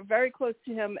you're very close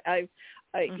to him.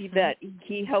 That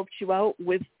he helped you out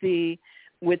with the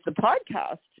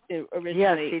podcast originally.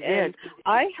 Yes, he did. And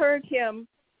I heard him.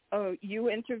 You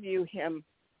interview him,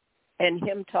 and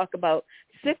him talk about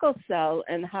sickle cell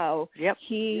and how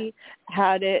he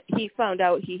had it. He found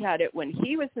out he had it when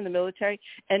he was in the military,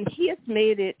 and he has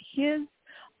made it his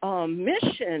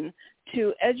mission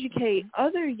to educate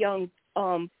other young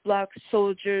Black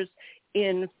soldiers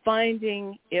in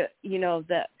finding it,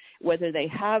 that whether they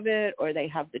have it or they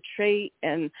have the trait,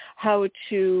 and how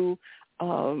to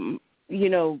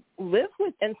live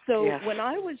with. And so when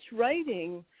I was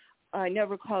writing I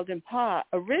Never Called Him Pa,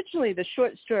 originally the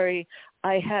short story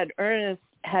I had, Ernest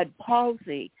had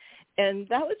palsy, and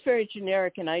that was very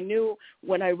generic, and I knew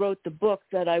when I wrote the book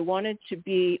that I wanted to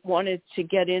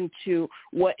get into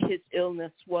what his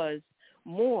illness was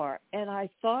more. And I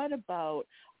thought about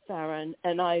Farron,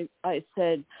 and I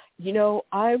said,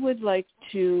 I would like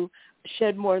to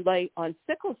shed more light on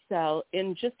sickle cell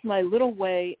in just my little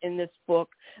way in this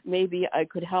book. Maybe I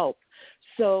could help.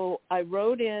 So I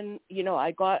wrote in,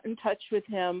 I got in touch with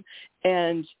him,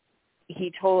 and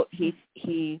he told me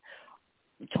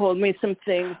some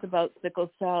things about sickle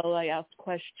cell. I asked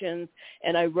questions,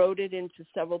 and I wrote it into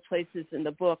several places in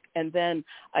the book, and then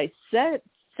I sent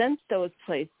those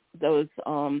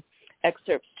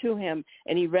excerpts to him,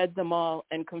 and he read them all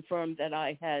and confirmed that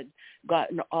I had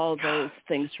gotten all those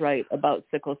things right about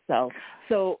sickle cell.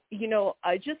 So,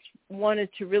 I just wanted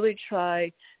to really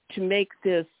try to make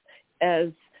this as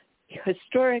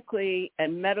historically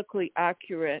and medically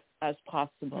accurate as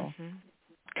possible. Mm-hmm.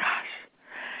 Gosh,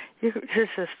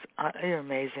 you're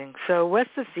amazing. So what's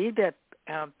the feedback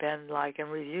been like and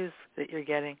reviews that you're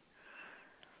getting?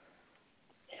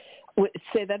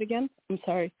 Say that again? I'm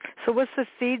sorry. So what's the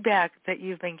feedback that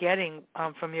you've been getting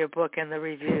from your book and the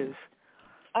reviews?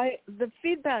 The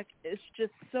feedback is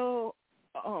just so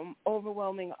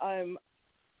overwhelming.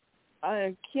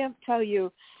 I can't tell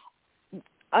you.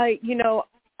 I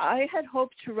had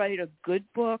hoped to write a good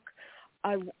book.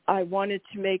 I wanted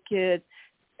to make it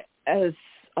as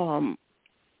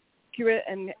accurate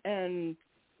and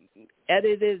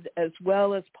edited as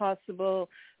well as possible,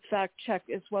 fact check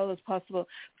as well as possible.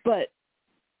 But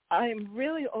I'm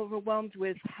really overwhelmed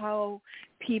with how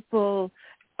people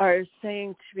are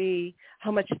saying to me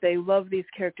how much they love these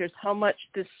characters, how much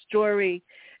this story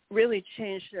really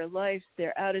changed their lives,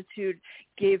 their attitude,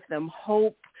 gave them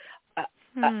hope.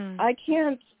 I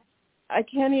can't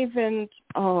even,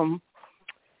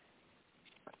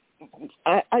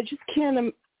 I just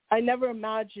can't, I never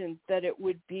imagined that it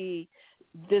would be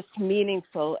this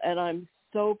meaningful, and I'm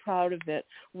so proud of it.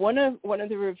 One of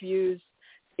the reviews,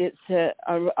 it said,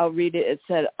 I'll read it. It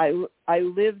said, I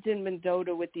lived in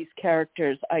Mendota with these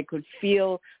characters. I could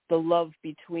feel the love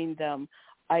between them.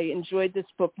 I enjoyed this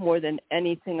book more than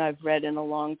anything I've read in a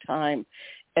long time.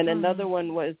 And another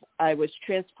one was, I was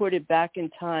transported back in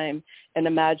time and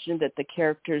imagined that the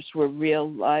characters were real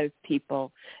live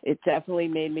people. It definitely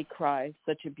made me cry.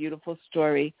 Such a beautiful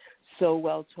story, so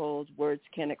well told. Words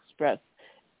can't express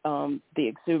the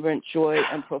exuberant joy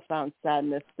and profound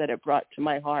sadness that it brought to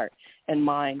my heart and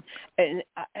mind. And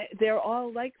they're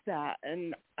all like that.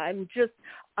 And I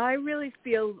really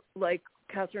feel like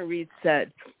Catherine Reed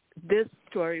said, this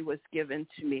story was given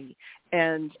to me,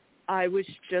 and I was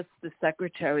just the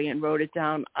secretary and wrote it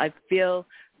down. I feel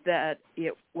that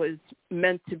it was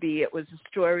meant to be. It was a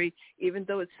story, even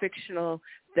though it's fictional,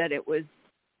 that it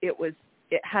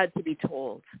had to be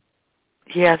told.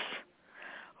 Yes.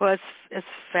 Well, it's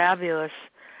fabulous.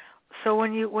 So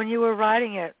when you were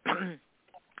writing it, I'm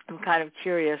kind of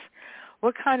curious,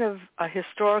 what kind of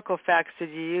historical facts did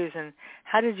you use, and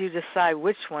how did you decide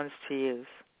which ones to use?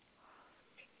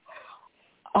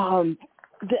 I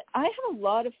had a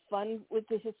lot of fun with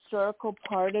the historical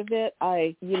part of it.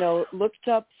 I, looked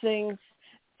up things,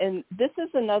 and this is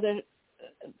another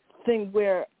thing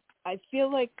where I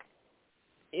feel like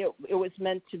it was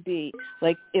meant to be.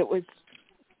 Like, it was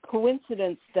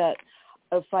coincidence that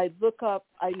if I look up,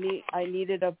 I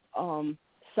needed a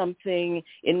something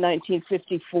in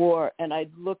 1954, and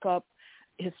I'd look up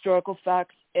historical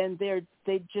facts, and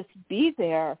they'd just be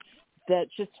there that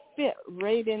just fit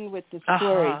right in with the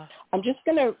story. I'm just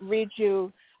going to read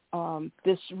you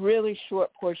this really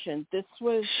short portion. This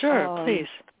was please.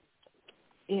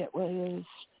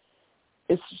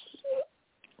 It's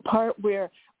part where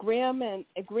Graham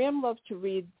loved to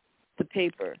read the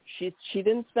paper. She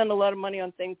didn't spend a lot of money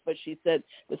on things, but she said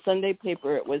the Sunday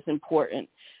paper, it was important.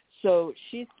 So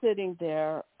she's sitting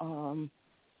there, and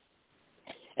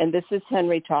this is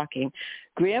Henry talking.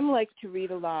 Graham liked to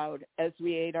read aloud as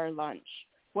we ate our lunch.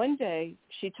 One day,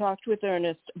 she talked with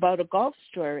Ernest about a golf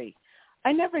story.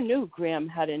 I never knew Graham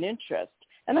had an interest,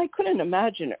 and I couldn't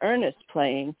imagine Ernest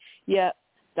playing, yet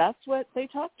that's what they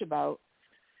talked about.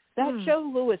 That Joe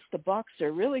Louis, the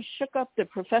boxer, really shook up the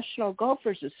Professional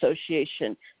Golfers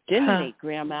Association, didn't he?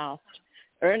 Graham asked.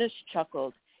 Ernest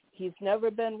chuckled. He's never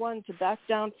been one to back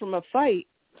down from a fight.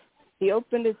 He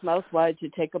opened his mouth wide to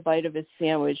take a bite of his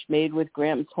sandwich made with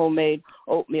Graham's homemade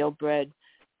oatmeal bread,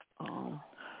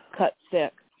 cut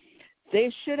thick.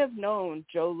 They should have known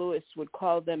Joe Louis would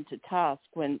call them to task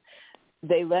when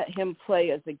they let him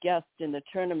play as a guest in the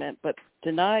tournament, but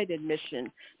denied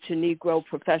admission to Negro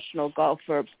professional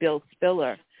golfer Bill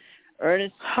Spiller.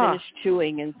 Ernest finished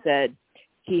chewing and said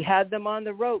he had them on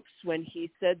the ropes when he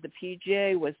said the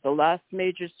PGA was the last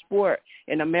major sport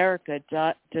in America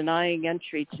denying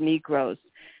entry to Negroes.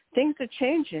 Things are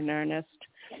changing, Ernest.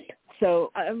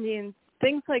 So, I mean,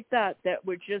 things like that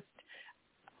were just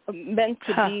meant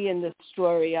to be in the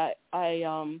story.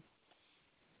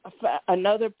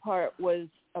 Another part was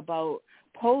about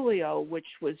polio, which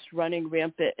was running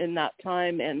rampant in that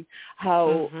time, and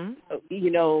how,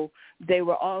 they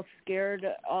were all scared.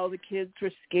 All the kids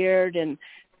were scared, and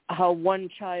how one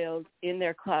child in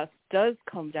their class does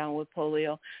come down with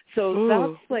polio. So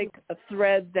that's like a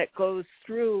thread that goes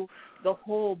through the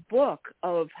whole book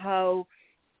of how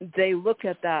they look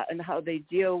at that and how they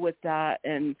deal with that,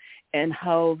 and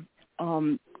how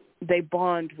they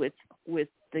bond with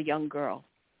the young girl.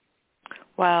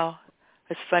 Wow,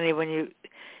 it's funny when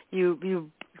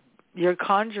you're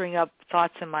conjuring up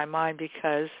thoughts in my mind,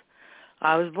 because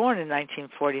I was born in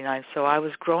 1949, so I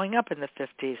was growing up in the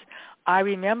 50s. I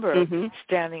remember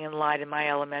standing in line in my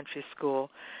elementary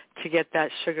school to get that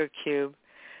sugar cube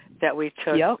that we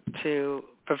took to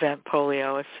prevent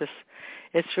polio.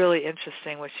 It's really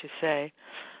interesting what you say.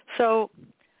 So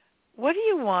what do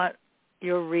you want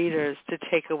your readers to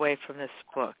take away from this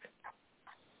book?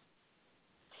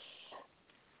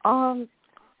 I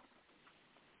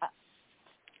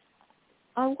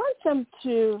want them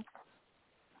to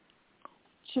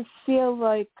feel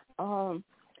like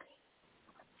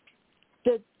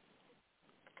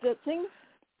that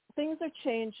things are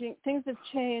changing. Things have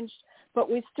changed, but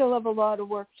we still have a lot of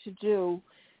work to do.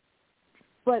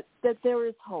 But that there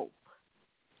is hope,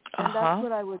 and that's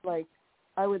what I would like.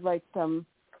 I would like them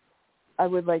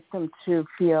to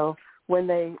feel when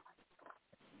they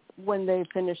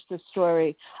finish the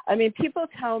story. I mean, people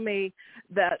tell me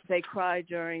that they cry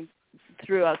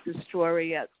throughout the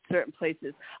story at certain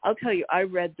places. I'll tell you, I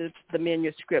read the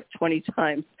manuscript 20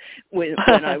 times when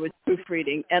I was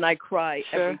proofreading, and I cry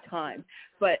every time.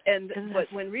 But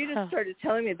when readers started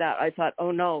telling me that, I thought,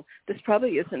 oh no, this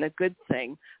probably isn't a good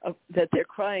thing that they're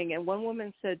crying. And one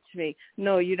woman said to me,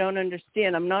 no, you don't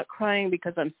understand. I'm not crying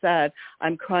because I'm sad.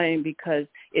 I'm crying because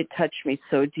it touched me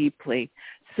so deeply.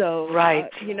 So,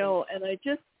 and I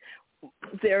just,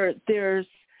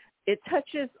 it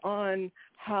touches on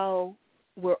how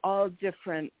we're all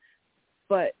different,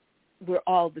 but we're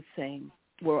all the same.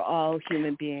 We're all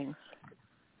human beings.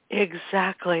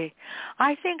 Exactly.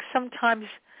 I think sometimes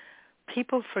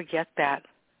people forget that.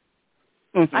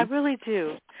 I really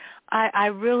do.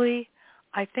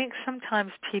 I think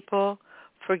sometimes people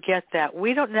forget that.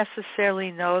 We don't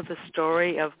necessarily know the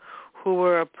story of who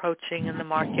we're approaching in the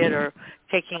market or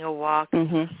taking a walk.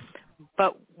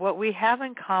 But what we have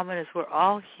in common is we're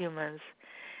all humans,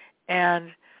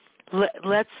 and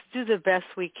let's do the best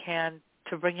we can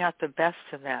to bring out the best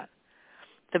in that,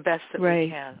 the best that we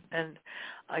can. And,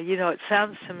 it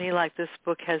sounds to me like this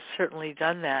book has certainly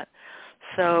done that.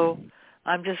 So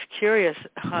I'm just curious.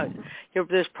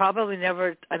 There's probably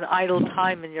never an idle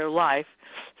time in your life.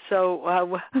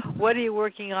 So what are you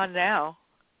working on now?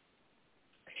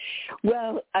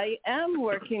 Well, I am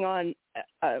working on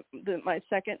my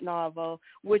second novel,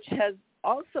 which has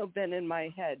also been in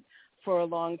my head for a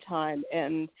long time,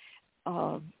 and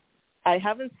I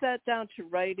haven't sat down to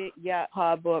write it yet.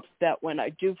 Book that when I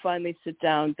do finally sit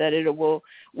down, that it will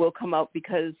come out,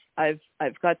 because I've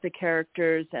got the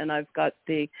characters and I've got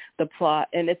the plot,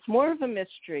 and it's more of a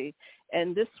mystery.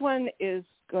 And this one is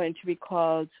going to be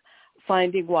called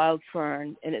Finding Wild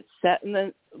Fern, and it's set in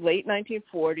the late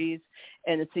 1940s,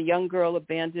 and it's a young girl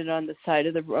abandoned on the side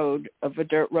of a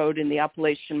dirt road in the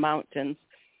Appalachian Mountains,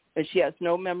 and she has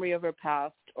no memory of her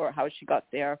past or how she got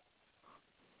there.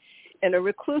 And a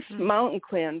recluse mountain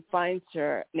clan finds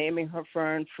her, naming her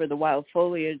Fern for the wild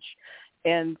foliage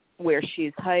and where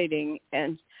she's hiding.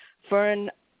 And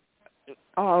Fern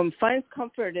finds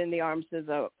comfort in the arms of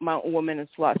the mountain woman who's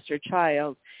lost her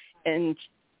child, and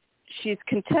she's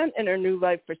content in her new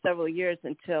life for several years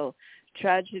until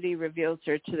tragedy reveals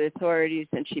her to the authorities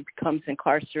and she becomes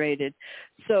incarcerated.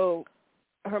 So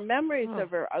her memories of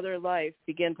her other life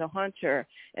begin to haunt her,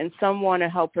 and some want to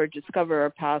help her discover her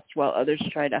past while others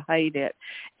try to hide it.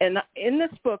 And in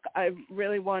this book, I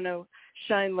really want to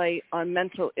shine light on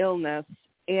mental illness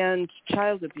and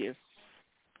child abuse.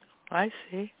 I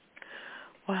see.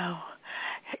 Wow.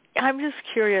 I'm just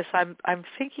curious. I'm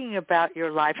thinking about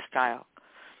your lifestyle,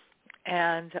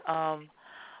 and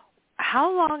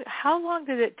how long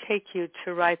did it take you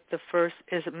to write the first?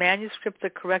 Is manuscript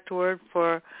the correct word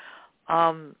for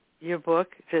your book,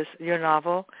 your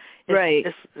novel? Right.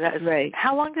 Right.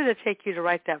 How long did it take you to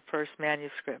write that first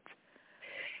manuscript?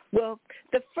 Well,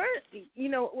 the first,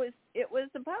 it was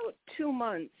about 2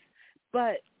 months,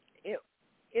 but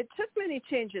it took many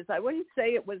changes. I wouldn't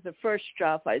say it was the first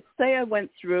draft. I'd say I went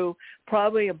through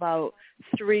probably about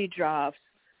 4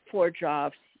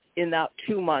 drafts in that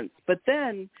 2 months. But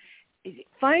then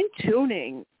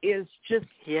fine-tuning is just,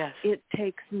 it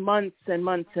takes months and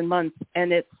months and months,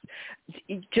 and it's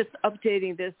just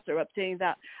updating this or updating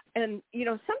that. And,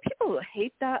 some people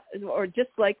hate that or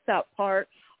dislike that part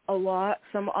a lot,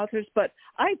 some authors, but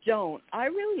I don't. I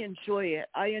really enjoy it.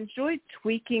 I enjoy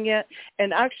tweaking it,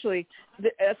 and actually,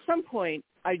 at some point,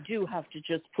 I do have to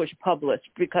just push publish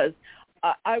because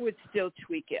I would still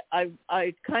tweak it.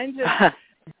 I kind of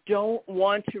don't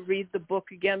want to read the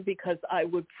book again because I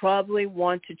would probably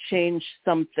want to change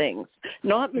some things.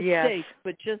 Not mistakes,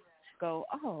 but just go,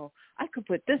 oh, I could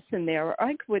put this in there or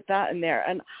I could put that in there.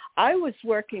 And I was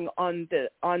working on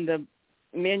the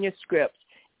manuscript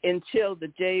until the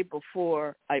day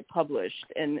before I published.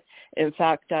 And in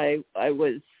fact, I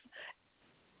was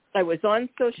on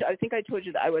social, I think I told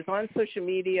you that I was on social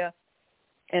media,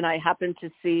 and I happened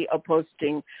to see a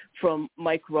posting from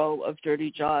Mike Rowe of Dirty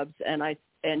Jobs,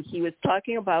 and he was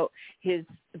talking about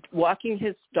walking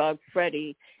his dog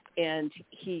Freddie, and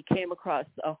he came across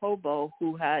a hobo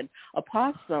who had a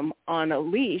possum on a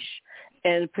leash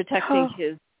and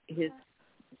protecting his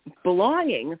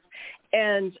belongings.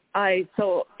 And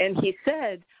he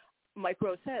said, Mike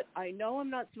Rowe said, I know I'm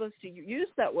not supposed to use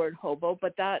that word hobo,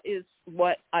 but that is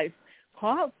what I've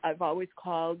always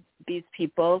called these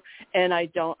people, and I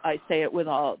say it with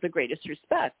all the greatest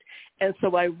respect. And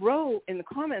so I wrote in the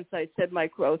comments, I said,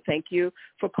 Mike Rowe, thank you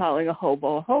for calling a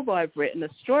hobo a hobo. I've written a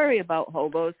story about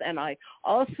hobos, and I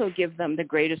also give them the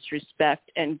greatest respect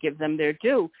and give them their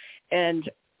due. And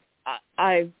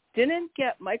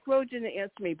Mike Rowe didn't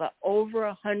answer me, but over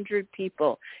 100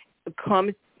 people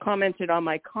commented on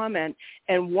my comment.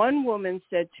 And one woman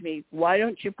said to me, why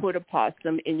don't you put a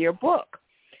possum in your book?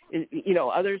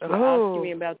 Others were asking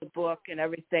me about the book and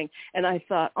everything. And I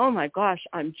thought, oh my gosh,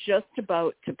 I'm just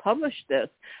about to publish this.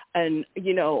 And,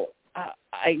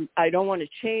 I don't want to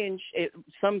change it.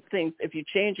 Some things, if you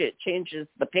change it, it changes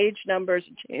the page numbers,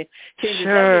 it changes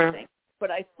everything.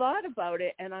 But I thought about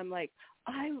it, and I'm like,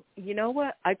 you know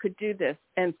what? I could do this.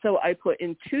 And so I put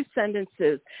in 2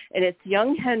 sentences, and it's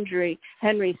young Henry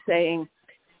saying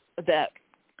that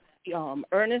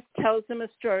Ernest tells him a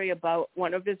story about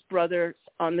one of his brothers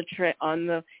in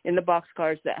the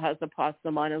boxcars that has a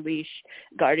possum on a leash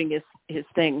guarding his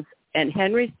things. And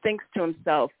Henry thinks to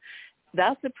himself,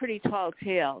 that's a pretty tall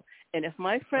tale. And if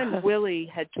my friend Willie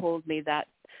had told me that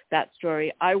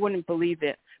story, I wouldn't believe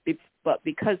it. But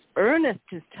because Ernest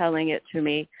is telling it to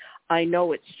me, I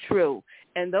know it's true.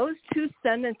 And those 2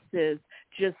 sentences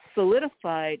just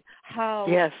solidified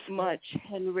how much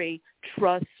Henry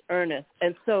trusts Ernest.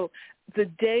 And so the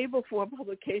day before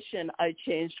publication, I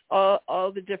changed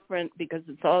all the different, because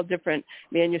it's all different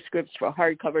manuscripts for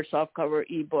hardcover, softcover,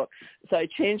 ebook. So I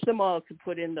changed them all to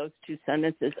put in those 2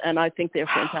 sentences, and I think they're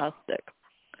fantastic.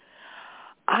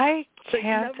 I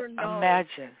can't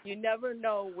imagine. You never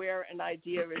know where an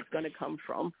idea is going to come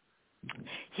from.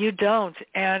 You don't.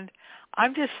 And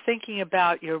I'm just thinking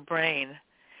about your brain.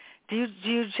 Do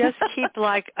you just keep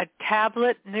like a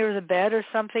tablet near the bed or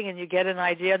something, and you get an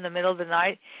idea in the middle of the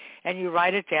night and you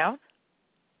write it down?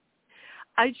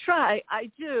 I try. I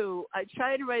do. I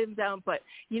try to write them down, but,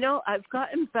 I've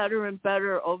gotten better and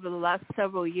better over the last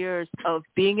several years of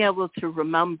being able to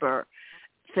remember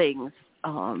things.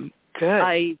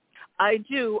 Good. I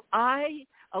do.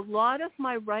 A lot of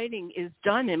my writing is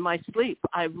done in my sleep.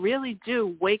 I really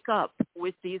do wake up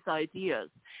with these ideas,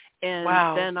 and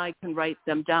then I can write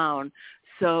them down.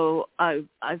 So I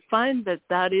find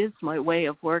that is my way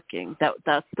of working.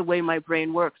 That's the way my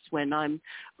brain works. When I'm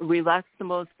relaxed the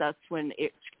most, that's when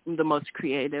it's the most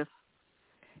creative.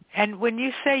 And when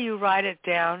you say you write it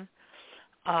down,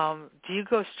 do you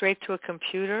go straight to a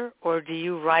computer, or do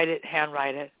you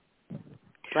handwrite it?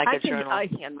 like a journal? I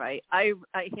handwrite. I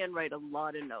handwrite a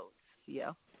lot of notes.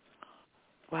 Yeah.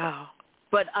 Wow.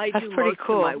 But I That's do pretty most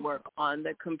cool. of my work on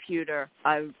the computer.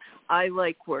 I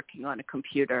like working on a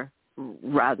computer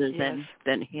rather than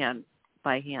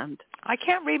by hand. I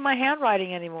can't read my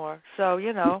handwriting anymore, so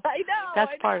I know.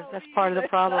 That's part of the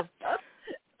problem.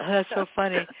 That's so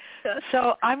funny.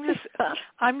 So I'm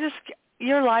just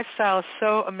your lifestyle is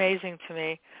so amazing to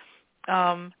me.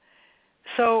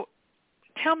 So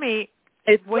tell me,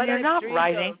 when you're not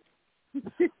writing.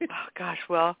 Oh gosh,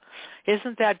 well,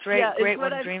 isn't that great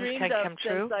when dreams can come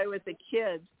true? Since I was a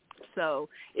kid, so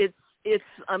it's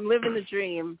I'm living the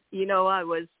dream. You know, I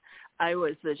was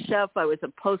a chef. I was a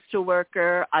postal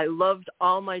worker. I loved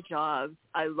all my jobs.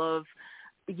 I love,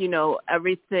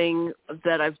 everything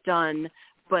that I've done.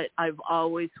 But I've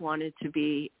always wanted to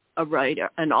be a writer,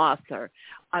 an author.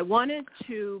 I wanted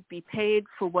to be paid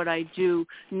for what I do,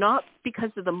 not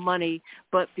because of the money,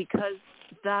 but because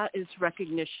that is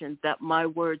recognition that my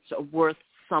words are worth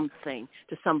something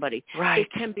to somebody. Right.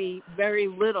 It can be very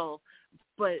little,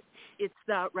 but it's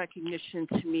that recognition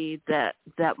to me that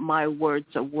my words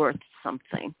are worth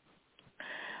something.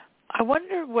 I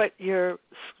wonder what your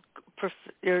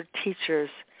teachers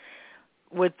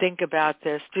would think about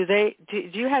this. Do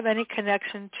you have any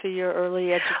connection to your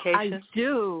early education?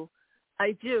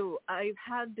 I do. I've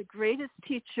had the greatest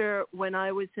teacher when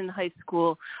I was in high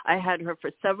school. I had her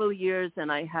for several years,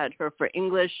 and I had her for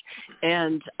English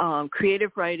and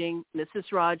creative writing,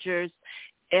 Mrs. Rogers,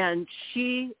 and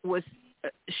she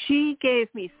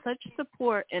gave me such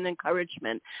support and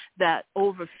encouragement that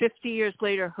over 50 years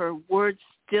later, her words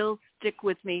still stick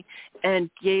with me and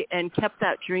kept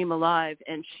that dream alive.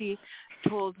 And she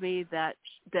told me that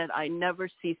I never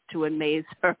ceased to amaze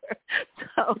her.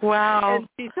 So, wow. And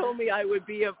she told me I would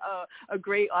be a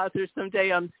great author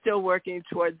someday. I'm still working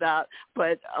toward that.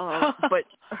 But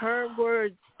her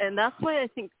words, and that's why I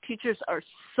think teachers are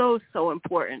so, so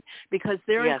important, because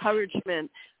their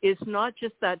encouragement is not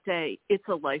just that day, it's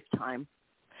a lifetime.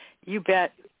 You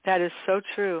bet. That is so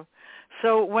true.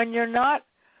 So when your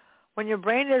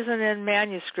brain isn't in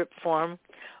manuscript form,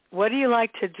 what do you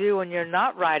like to do when you're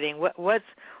not writing? What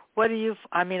do you?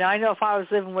 I mean, I know if I was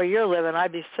living where you're living,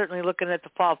 I'd be certainly looking at the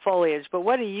fall foliage. But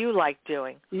what do you like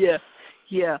doing?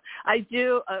 Yeah, I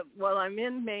do. Well, I'm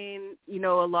in Maine, a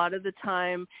lot of the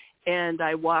time, and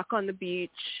I walk on the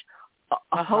beach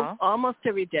almost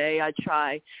every day. I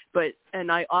try,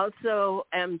 and I also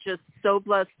am just so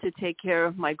blessed to take care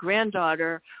of my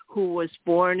granddaughter, who was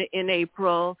born in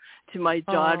April, to my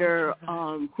daughter,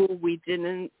 who we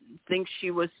didn't think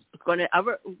she was going to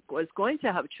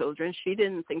have children. She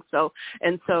didn't think so,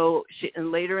 and so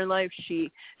and later in life,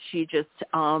 she just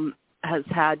has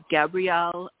had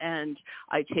Gabrielle, and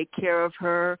I take care of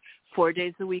her 4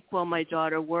 days a week while my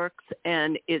daughter works,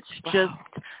 and it's just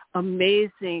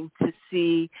amazing to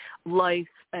see life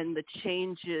and the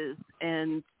changes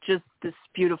and just this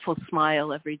beautiful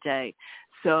smile every day.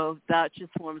 So that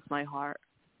just warms my heart.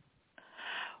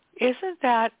 Isn't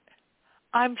that,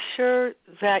 I'm sure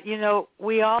that,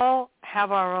 we all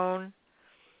have our own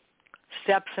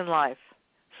steps in life.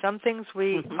 Some things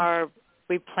we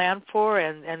plan for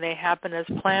and they happen as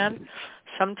planned.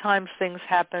 Sometimes things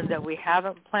happen that we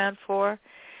haven't planned for,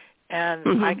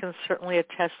 and I can certainly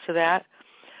attest to that.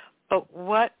 But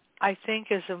what I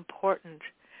think is important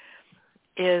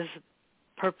is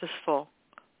purposeful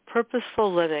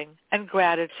living and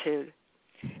gratitude.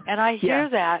 And I hear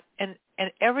that in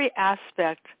every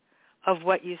aspect of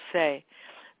what you say,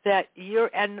 that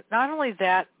and not only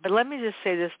that, but let me just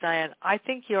say this, Diane, I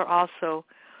think you're also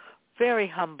very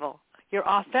humble. You're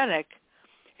authentic,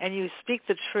 and you speak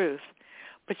the truth,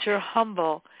 but you're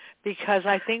humble, because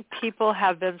I think people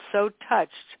have been so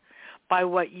touched by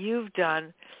what you've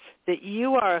done that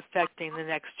you are affecting the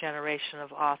next generation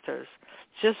of authors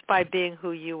just by being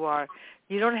who you are.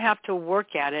 You don't have to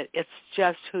work at it. It's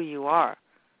just who you are.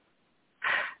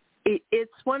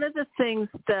 It's one of the things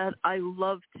that I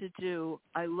love to do.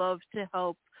 I love to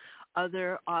help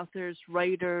other authors,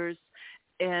 writers,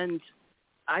 and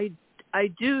I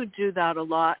do that a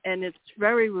lot, and it's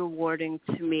very rewarding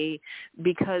to me,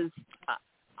 because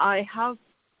I have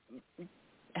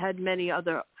had many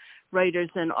other writers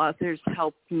and authors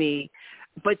help me,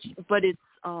 but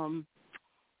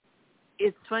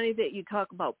it's funny that you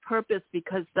talk about purpose,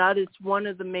 because that is one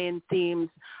of the main themes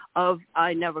of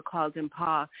I Never Called Him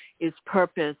Pa, is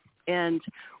purpose. And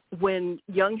when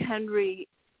young Henry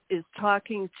is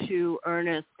talking to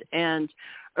Ernest, and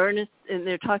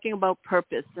they're talking about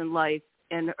purpose in life,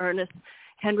 and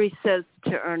Henry says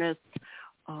to Ernest,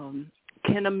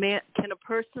 can a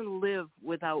person live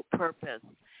without purpose?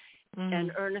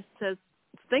 And Ernest says,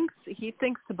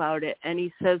 thinks about it, and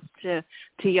he says to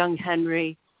young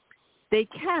Henry, they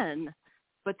can,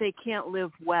 but they can't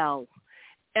live well.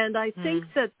 And I think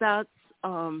that's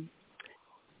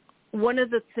one of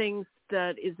the things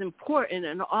that is important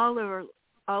in all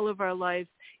of our lives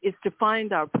is to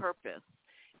find our purpose.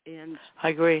 And I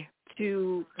agree.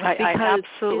 I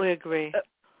absolutely agree.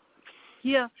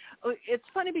 Yeah, it's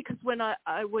funny because when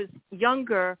I was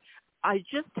younger, I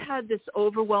just had this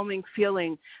overwhelming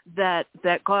feeling that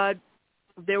God,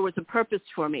 there was a purpose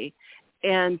for me,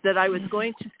 and that I was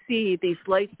going to see these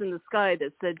lights in the sky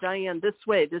that said, Diane, this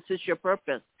way, this is your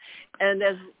purpose. And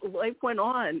as life went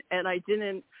on and I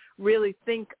didn't really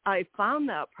think I found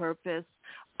that purpose,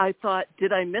 I thought,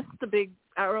 did I miss the big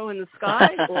arrow in the sky,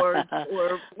 or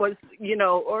was,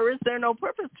 or is there no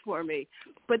purpose for me?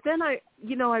 But then I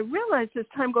realized as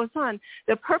time goes on,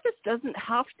 the purpose doesn't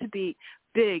have to be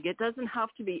big. It doesn't have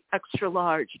to be extra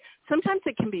large. Sometimes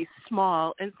it can be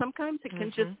small, and sometimes it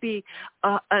can just be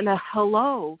a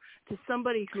hello to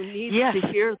somebody who needs to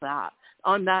hear that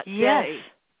on that day.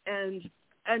 And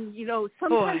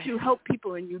sometimes you help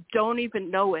people and you don't even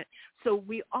know it. So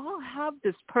we all have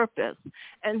this purpose.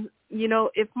 And,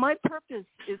 if my purpose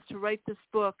is to write this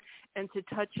book and to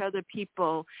touch other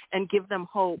people and give them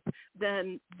hope,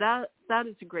 then that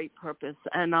is a great purpose.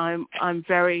 And I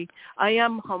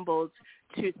am humbled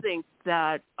to think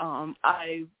that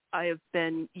I have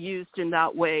been used in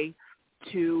that way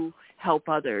to help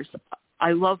others.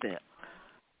 I love it.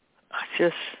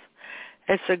 This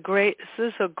is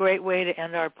a great way to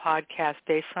end our podcast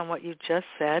based on what you just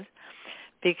said,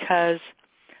 because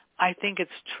I think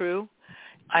it's true.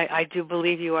 I do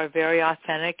believe you are very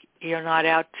authentic. You're not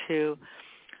out to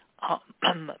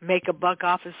make a buck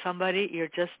off of somebody. You're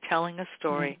just telling a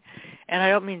story. And I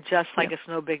don't mean just like it's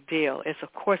no big deal.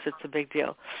 Of course it's a big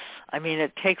deal. I mean,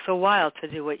 it takes a while to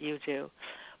do what you do.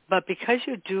 But because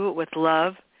you do it with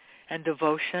love and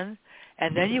devotion,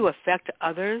 and then you affect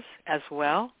others as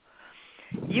well,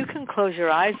 you can close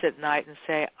your eyes at night and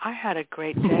say, I had a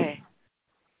great day.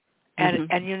 And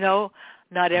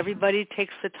not everybody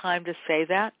takes the time to say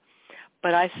that,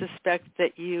 but I suspect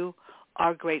that you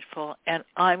are grateful, and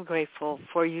I'm grateful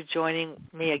for you joining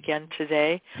me again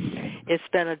today. It's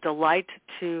been a delight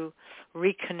to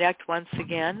reconnect once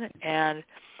again and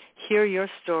hear your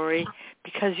story,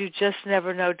 because you just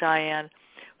never know, Diane,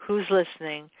 who's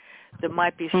listening that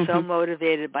might be so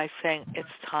motivated by saying, it's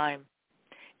time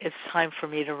for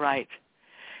me to write.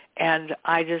 And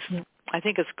I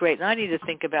think it's great. And I need to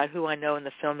think about who I know in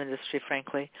the film industry,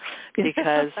 frankly,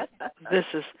 because this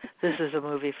is a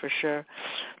movie for sure.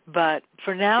 But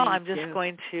for now, I'm just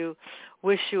going to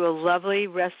wish you a lovely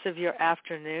rest of your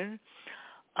afternoon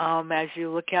as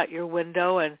you look out your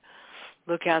window and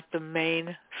look out the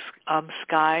main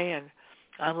sky. And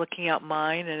I'm looking out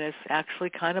mine, and it's actually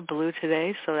kind of blue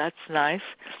today, so that's nice.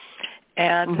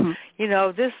 And,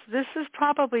 this is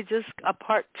probably just a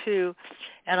part 2,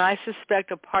 and I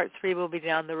suspect a part 3 will be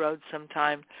down the road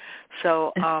sometime.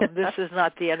 So this is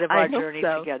not the end of our journey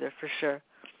together, for sure.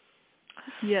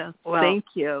 Yes, well, thank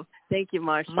you. Thank you,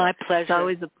 Marsha. My pleasure. It's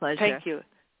always a pleasure. Thank you.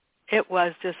 It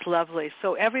was just lovely.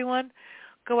 So everyone,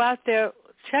 go out there,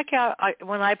 check out,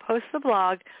 when I post the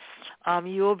blog,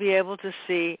 you will be able to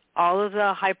see all of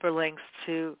the hyperlinks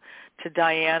to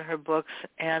Diane, her books,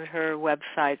 and her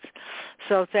websites.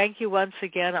 So thank you once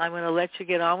again. I'm going to let you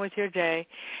get on with your day.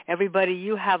 Everybody,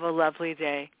 you have a lovely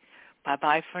day.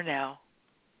 Bye-bye for now.